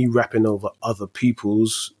true is me rapping over other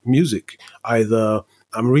people's music. Either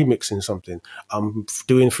I'm remixing something, I'm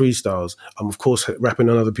doing freestyles, I'm of course rapping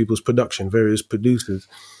on other people's production, various producers.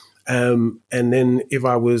 And then if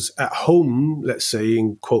I was at home, let's say,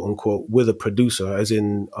 in quote unquote, with a producer, as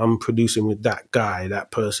in I'm producing with that guy,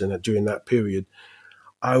 that person during that period,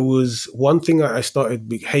 one thing that I started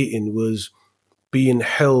hating was being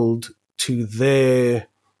held to their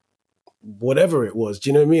whatever it was. Do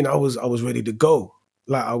you know what I mean? I was ready to go.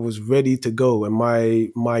 Like I was ready to go. And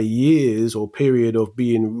my years or period of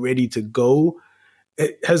being ready to go,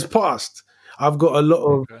 it has passed. I've got a lot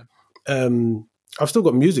of I've still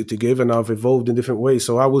got music to give and I've evolved in different ways.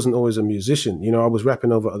 So I wasn't always a musician. You know, I was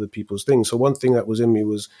rapping over other people's things. So one thing that was in me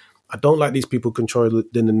was I don't like these people controlling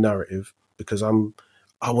the narrative because I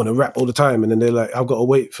want to rap all the time. And then they're like, I've got to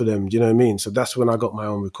wait for them. Do you know what I mean? So that's when I got my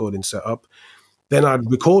own recording set up. Then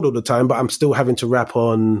I'd record all the time, but I'm still having to rap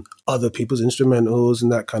on other people's instrumentals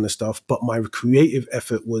and that kind of stuff. But my creative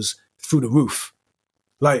effort was through the roof.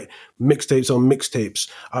 Like mixtapes on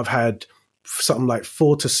mixtapes. I've had something like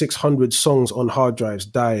 400 to 600 songs on hard drives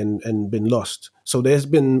die and been lost. So there's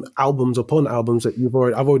been albums upon albums that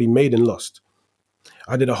I've already made and lost.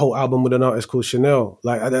 I did a whole album with an artist called Chanel.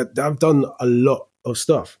 Like I've done a lot of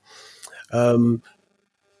stuff. Well,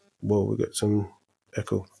 we got some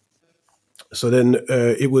echo. So then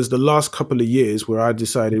it was the last couple of years where I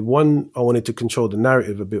decided, one, I wanted to control the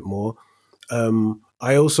narrative a bit more.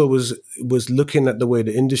 I also was looking at the way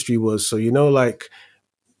the industry was. So, you know, like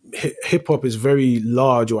hip hop is very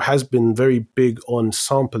large or has been very big on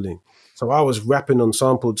sampling. So I was rapping on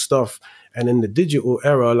sampled stuff. And in the digital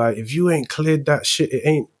era, like if you ain't cleared that shit,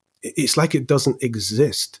 it's like it doesn't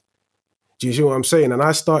exist. Do you see what I'm saying? And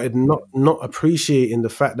I started not appreciating the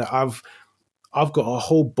fact that I've got a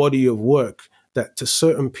whole body of work that to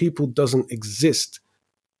certain people doesn't exist.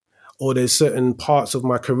 Or there's certain parts of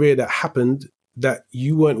my career that happened that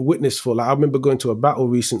you weren't witness for. Like I remember going to a battle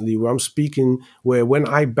recently where I'm speaking where when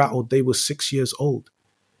I battled, they were 6 years old.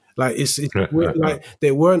 Like it's like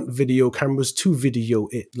there weren't video cameras to video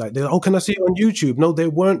it. Like they're like, oh, can I see it on YouTube? No, there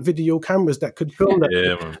weren't video cameras that could film that.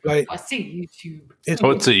 Yeah, like I see YouTube.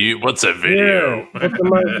 What's a video?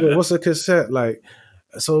 Yeah, what's a cassette? Like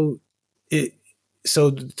so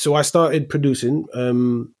I started producing,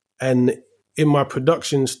 and in my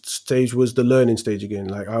production stage was the learning stage again.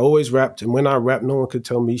 Like I always rapped, and when I rapped, no one could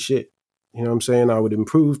tell me shit. You know what I'm saying? I would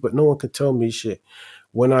improve, but no one could tell me shit.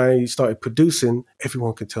 When I started producing,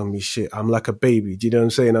 everyone could tell me shit. I'm like a baby. Do you know what I'm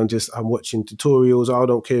saying? I'm watching tutorials. I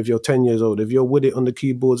don't care if you're 10 years old. If you're with it on the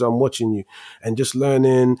keyboards, I'm watching you. And just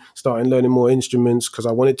starting learning more instruments because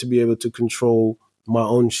I wanted to be able to control my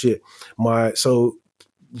own shit. So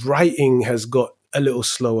writing has got a little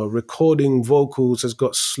slower. Recording vocals has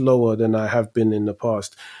got slower than I have been in the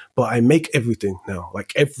past. But I make everything now.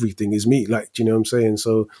 Like everything is me. Like, do you know what I'm saying?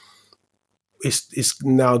 So it's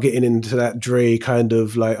now getting into that Dre kind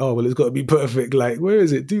of like, oh, well, it's got to be perfect. Like, where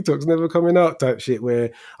is it? Detox never coming out type shit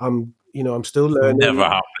where I'm still learning. Never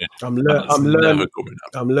happening. I'm learning.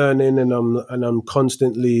 I'm learning and I'm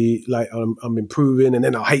constantly like, I'm improving and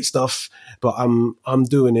then I hate stuff, but I'm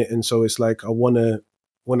doing it. And so it's like,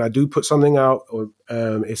 when I do put something out, or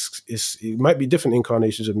it might be different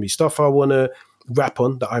incarnations of me, stuff I want to rap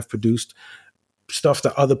on that I've produced, stuff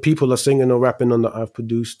that other people are singing or rapping on that I've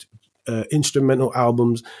produced, instrumental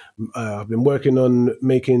albums. I've been working on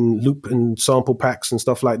making loop and sample packs and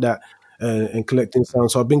stuff like that, and collecting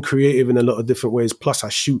sound. So I've been creative in a lot of different ways. Plus I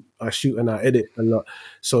shoot and I edit a lot.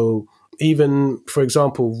 So even, for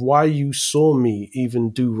example, why you saw me even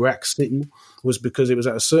do Rack City was because it was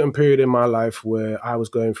at a certain period in my life where I was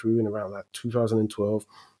going through in around like 2012.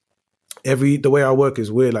 The way I work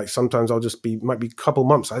is weird. Like sometimes might be a couple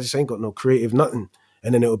months, I just ain't got no creative nothing.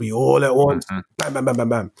 And then it'll be all at once, bam, bam, bam, bam,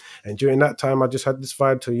 bam. And during that time, I just had this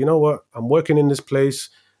vibe to, you know what? I'm working in this place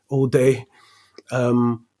all day.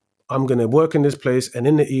 I'm going to work in this place. And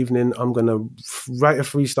in the evening, I'm going to write a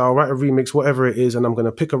freestyle, write a remix, whatever it is. And I'm going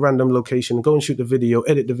to pick a random location, go and shoot the video,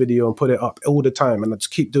 edit the video and put it up all the time. And I just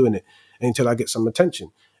keep doing it until I get some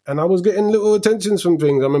attention. And I was getting little attentions from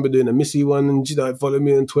things. I remember doing the Missy one and follow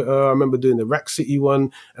me on Twitter. I remember doing the Rack City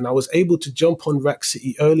one. And I was able to jump on Rack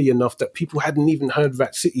City early enough that people hadn't even heard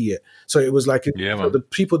Rack City yet. So it was like, so the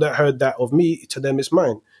people that heard that of me, to them, it's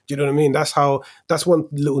mine. Do you know what I mean? That's one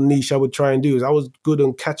little niche I would try and do. Is I was good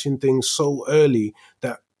on catching things so early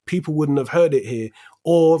that people wouldn't have heard it here,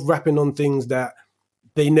 or rapping on things that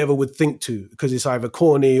they never would think to, because it's either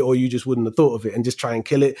corny or you just wouldn't have thought of it, and just try and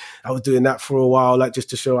kill it. I was doing that for a while, like just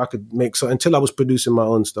to show I could make so, until I was producing my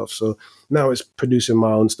own stuff. So now it's producing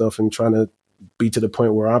my own stuff and trying to be to the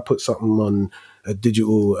point where I put something on a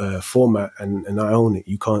digital format and I own it.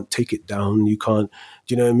 You can't take it down. You can't,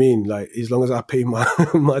 do you know what I mean? Like, as long as I pay my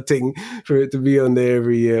my thing for it to be on there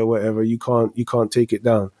every year or whatever, you can't take it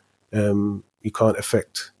down. You can't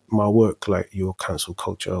affect my work like your cancel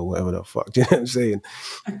culture or whatever the fuck. Do you know what I'm saying?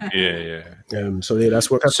 Yeah. So yeah, that's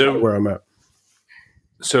where I'm at.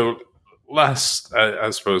 So last, I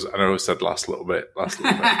suppose, I know I said last little bit.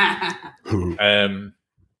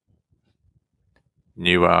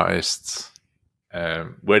 New artists.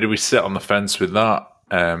 Where do we sit on the fence with that?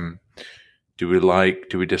 Do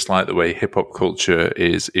we dislike the way hip hop culture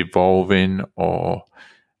is evolving, or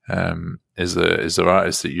is there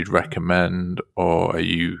artists that you'd recommend, or are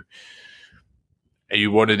you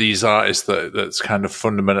one of these artists that's kind of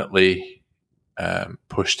fundamentally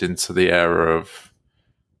pushed into the era of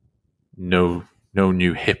no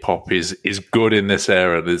new hip hop is good in this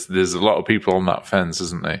era? There's a lot of people on that fence,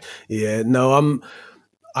 isn't there? Yeah, no,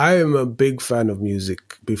 I am a big fan of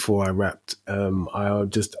music before I rapped. I'm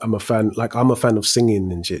a fan, like I'm a fan of singing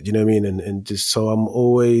and shit, you know what I mean? And just, so I'm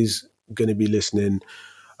always going to be listening.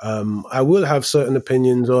 I will have certain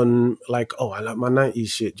opinions on, like, oh, I like my 90s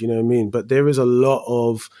shit, you know what I mean? But there is a lot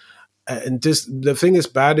of, and just the thing that's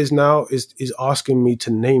bad is now is asking me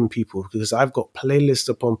to name people, because I've got playlists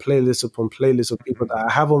upon playlists upon playlists of people that I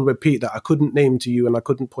have on repeat that I couldn't name to you and I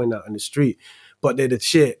couldn't point out in the street, but they're the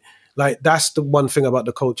shit. Like, that's the one thing about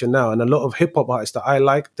the culture now. And a lot of hip hop artists that I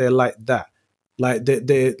like, they're like that. Like,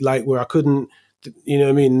 they're like, where I couldn't, you know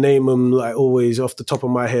what I mean, name them like always off the top of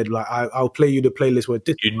my head. Like, I'll play you the playlist where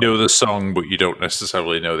you know the song, but you don't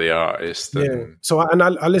necessarily know the artist. Yeah. So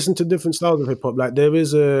I listen to different styles of hip hop. Like, there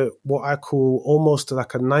is what I call almost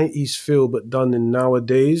like a 90s feel, but done in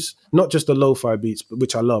nowadays. Not just the lo-fi beats,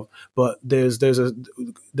 which I love, but there's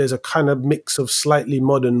a kind of mix of slightly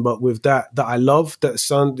modern, but with that I love. That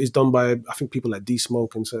sound is done by, I think, people like D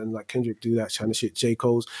Smoke and certain, like Kendrick do that kind of shit, J.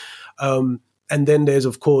 Cole's. And then there's,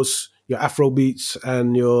 of course, your Afro beats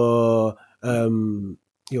and your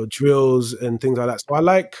drills and things like that. So I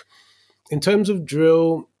like, in terms of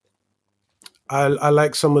drill, I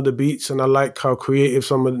like some of the beats, and I like how creative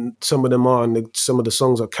some of them are, and some of the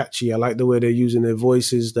songs are catchy. I like the way they're using their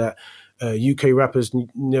voices that UK rappers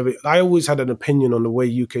never. I always had an opinion on the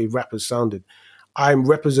way UK rappers sounded. I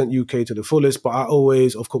represent UK to the fullest, but I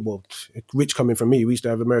always, of course, well, Rich coming from me, we used to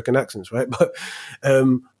have American accents, right? But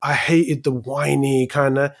I hated the whiny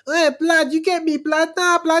kind of, blood, you get me, blood,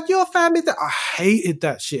 nah, blood, your family. I hated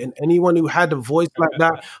that shit. And anyone who had a voice like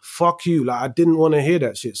that, fuck you. Like, I didn't want to hear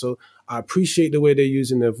that shit. So I appreciate the way they're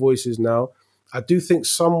using their voices now. I do think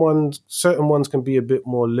certain ones can be a bit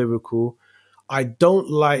more lyrical. I don't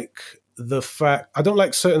like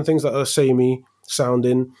certain things that are samey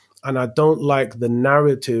sounding. And I don't like the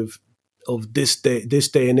narrative of this day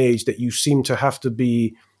and age, that you seem to have to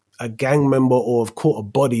be a gang member or have caught a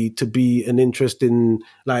body to be an interesting,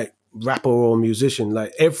 like, rapper or musician.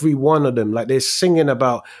 Like, every one of them, like, they're singing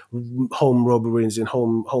about home robberies in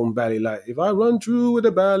home valley. Like, if I run through with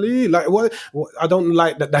a valley, like, what? I don't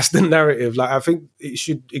like that. That's the narrative. Like, I think it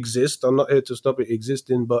should exist. I'm not here to stop it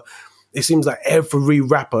existing, but it seems like every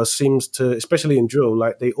rapper seems to, especially in drill,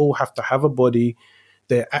 like, they all have to have a body.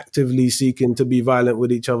 They're actively seeking to be violent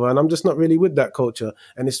with each other, and I'm just not really with that culture.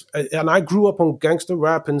 And I grew up on gangster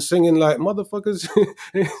rap and singing like, motherfuckers,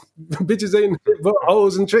 bitches ain't but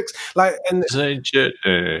hoes and tricks, like, and you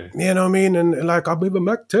know what I mean. And like, I'm with a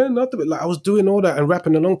Mac 10, not like, I was doing all that and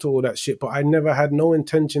rapping along to all that shit, but I never had no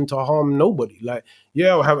intention to harm nobody. Like, yeah,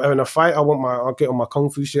 I'll having a fight. I'll get on my kung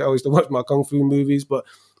fu shit. I used to watch my kung fu movies, but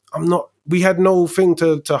we had no thing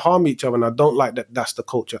to harm each other, and I don't like that. That's the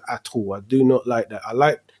culture at all. I do not like that. I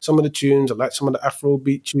like some of the tunes. I like some of the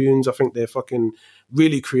Afrobeat tunes. I think they're fucking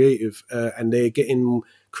really creative, and they're getting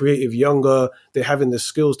creative younger. They're having the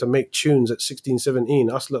skills to make tunes at 16,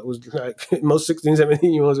 17. Us lot was like, most 16,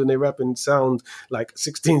 17-year-olds when they rapping sound like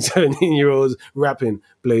 16, 17-year-olds rapping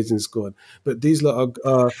Blazing Squad. But these lot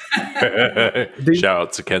are... Shout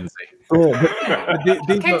out to Kenzie.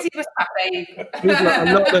 Kenzie was that babe.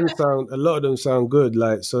 A lot of them sound good.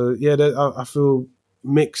 Like, so yeah, I feel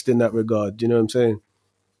mixed in that regard. You know what I'm saying?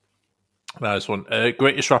 Nice one.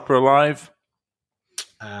 Greatest rapper alive?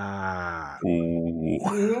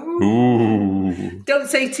 Ooh. Don't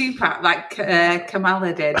say Tupac like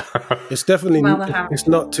Kamala did. It's definitely Kamala Harris. it's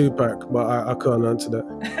not Tupac, but I can't answer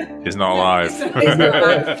that. He's not alive. He's not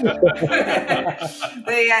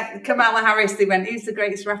alive. Kamala Harris, they went, who's the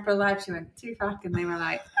greatest rapper alive? She went, Tupac. And they were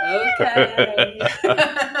like, okay.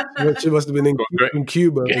 She must have been in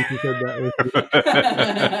Cuba when she said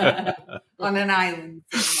that. On an island.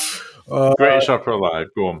 Greatest rapper alive.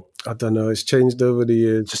 Go on. I don't know. It's changed over the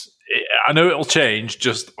years. I know it'll change.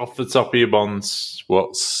 Just off the top of your bonds,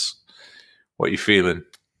 what you feeling?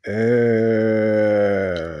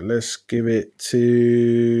 Let's give it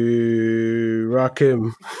to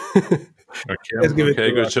Rakim. Let's give it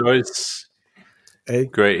to good Rakim. choice. Hey?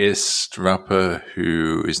 Greatest rapper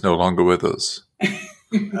who is no longer with us.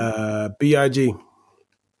 B.I.G.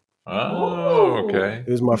 Oh, okay.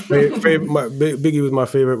 He was my favorite. Biggie was my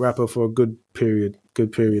favorite rapper for a good period.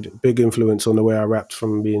 Big influence on the way I rapped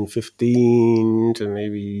from being 15 to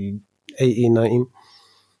maybe 18, 19.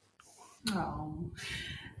 Oh.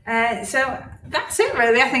 So that's it,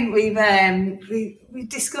 really. I think we've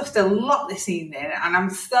discussed a lot this evening, and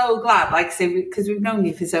I'm so glad, like I say, because we've known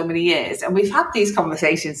you for so many years, and we've had these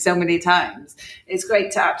conversations so many times. It's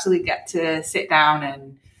great to actually get to sit down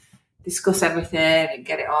and discuss everything and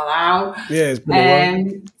get it all out. Yeah, it's been a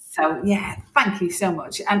while. So, yeah, thank you so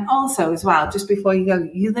much. And also, as well, just before you go,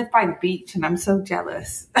 you live by the beach, and I'm so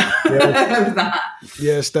jealous of that.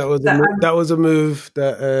 Yes, that was a move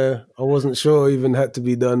that I wasn't sure even had to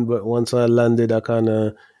be done, but once I landed, I kind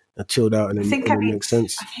of chilled out, and it makes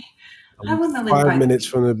sense. I want to live 5 by minutes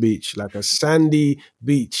from the beach, like a sandy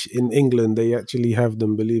beach in England. They actually have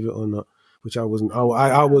them, believe it or not. Which I wasn't.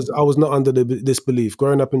 I was not under this belief.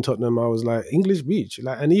 Growing up in Tottenham, I was like, English beach,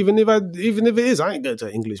 like, and even if it is, I ain't going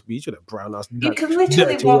to English beach with a brown ass. You can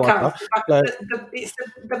literally walk out. It's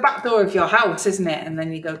the back door of your house, isn't it? And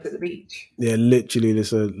then you go to the beach. Yeah, literally,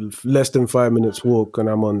 it's a less than 5 minutes walk, and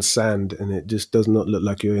I'm on sand, and it just does not look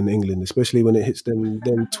like you're in England, especially when it hits them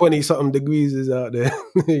 20 something degrees is out there.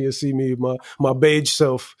 You see me, my beige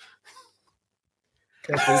self.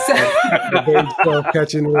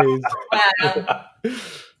 Catching waves.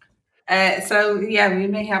 So yeah, we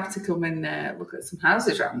may have to come and look at some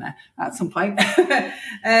houses around there at some point.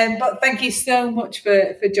 But thank you so much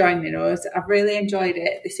for joining us. I've really enjoyed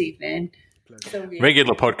it this evening. So, yeah.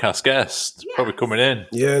 Regular podcast guest, probably coming in.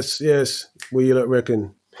 Yes. What you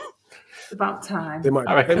reckon? It's about time. They might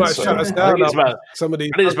shut us down.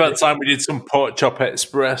 It's about time we did some Pork Chop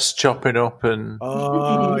Express chopping up and.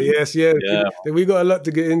 Oh yes. Yeah. We got a lot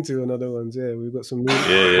to get into on other ones. Yeah, we've got some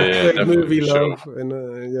movie love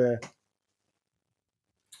and yeah.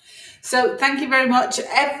 So thank you very much.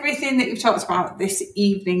 Everything that you've talked about this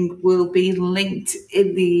evening will be linked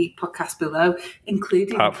in the podcast below,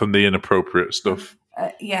 including apart from the inappropriate stuff.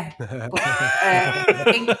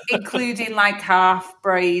 Including like half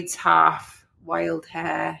braids, half wild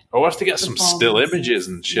hair. I'll have to get some still images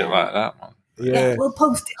and shit like that, man. Yeah, we'll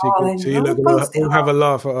post it all in. So we'll have a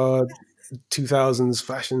laugh at our 2000s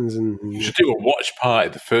fashions and you should do a watch party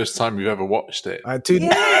the first time you've ever watched it. Two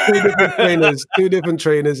different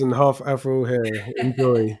trainers and half afro hair.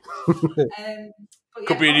 Enjoy.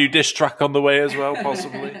 Could be a new diss track on the way as well,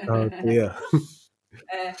 possibly. Oh yeah.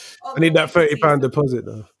 I need that £30 deposit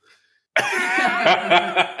though.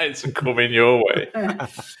 It's coming your way.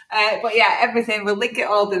 But yeah, everything, we'll link it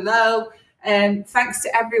all below. Thanks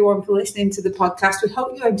to everyone for listening to the podcast. We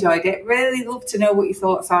hope you enjoyed it. Really love to know what your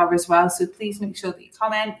thoughts are as well. So please make sure that you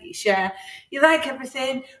comment, you share, you like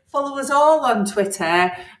everything. Follow us all on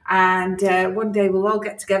Twitter. And one day we'll all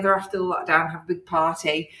get together after the lockdown and have a big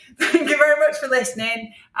party. Thank you very much for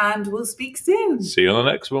listening. And we'll speak soon. See you on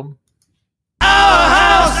the next one.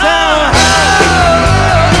 Our house.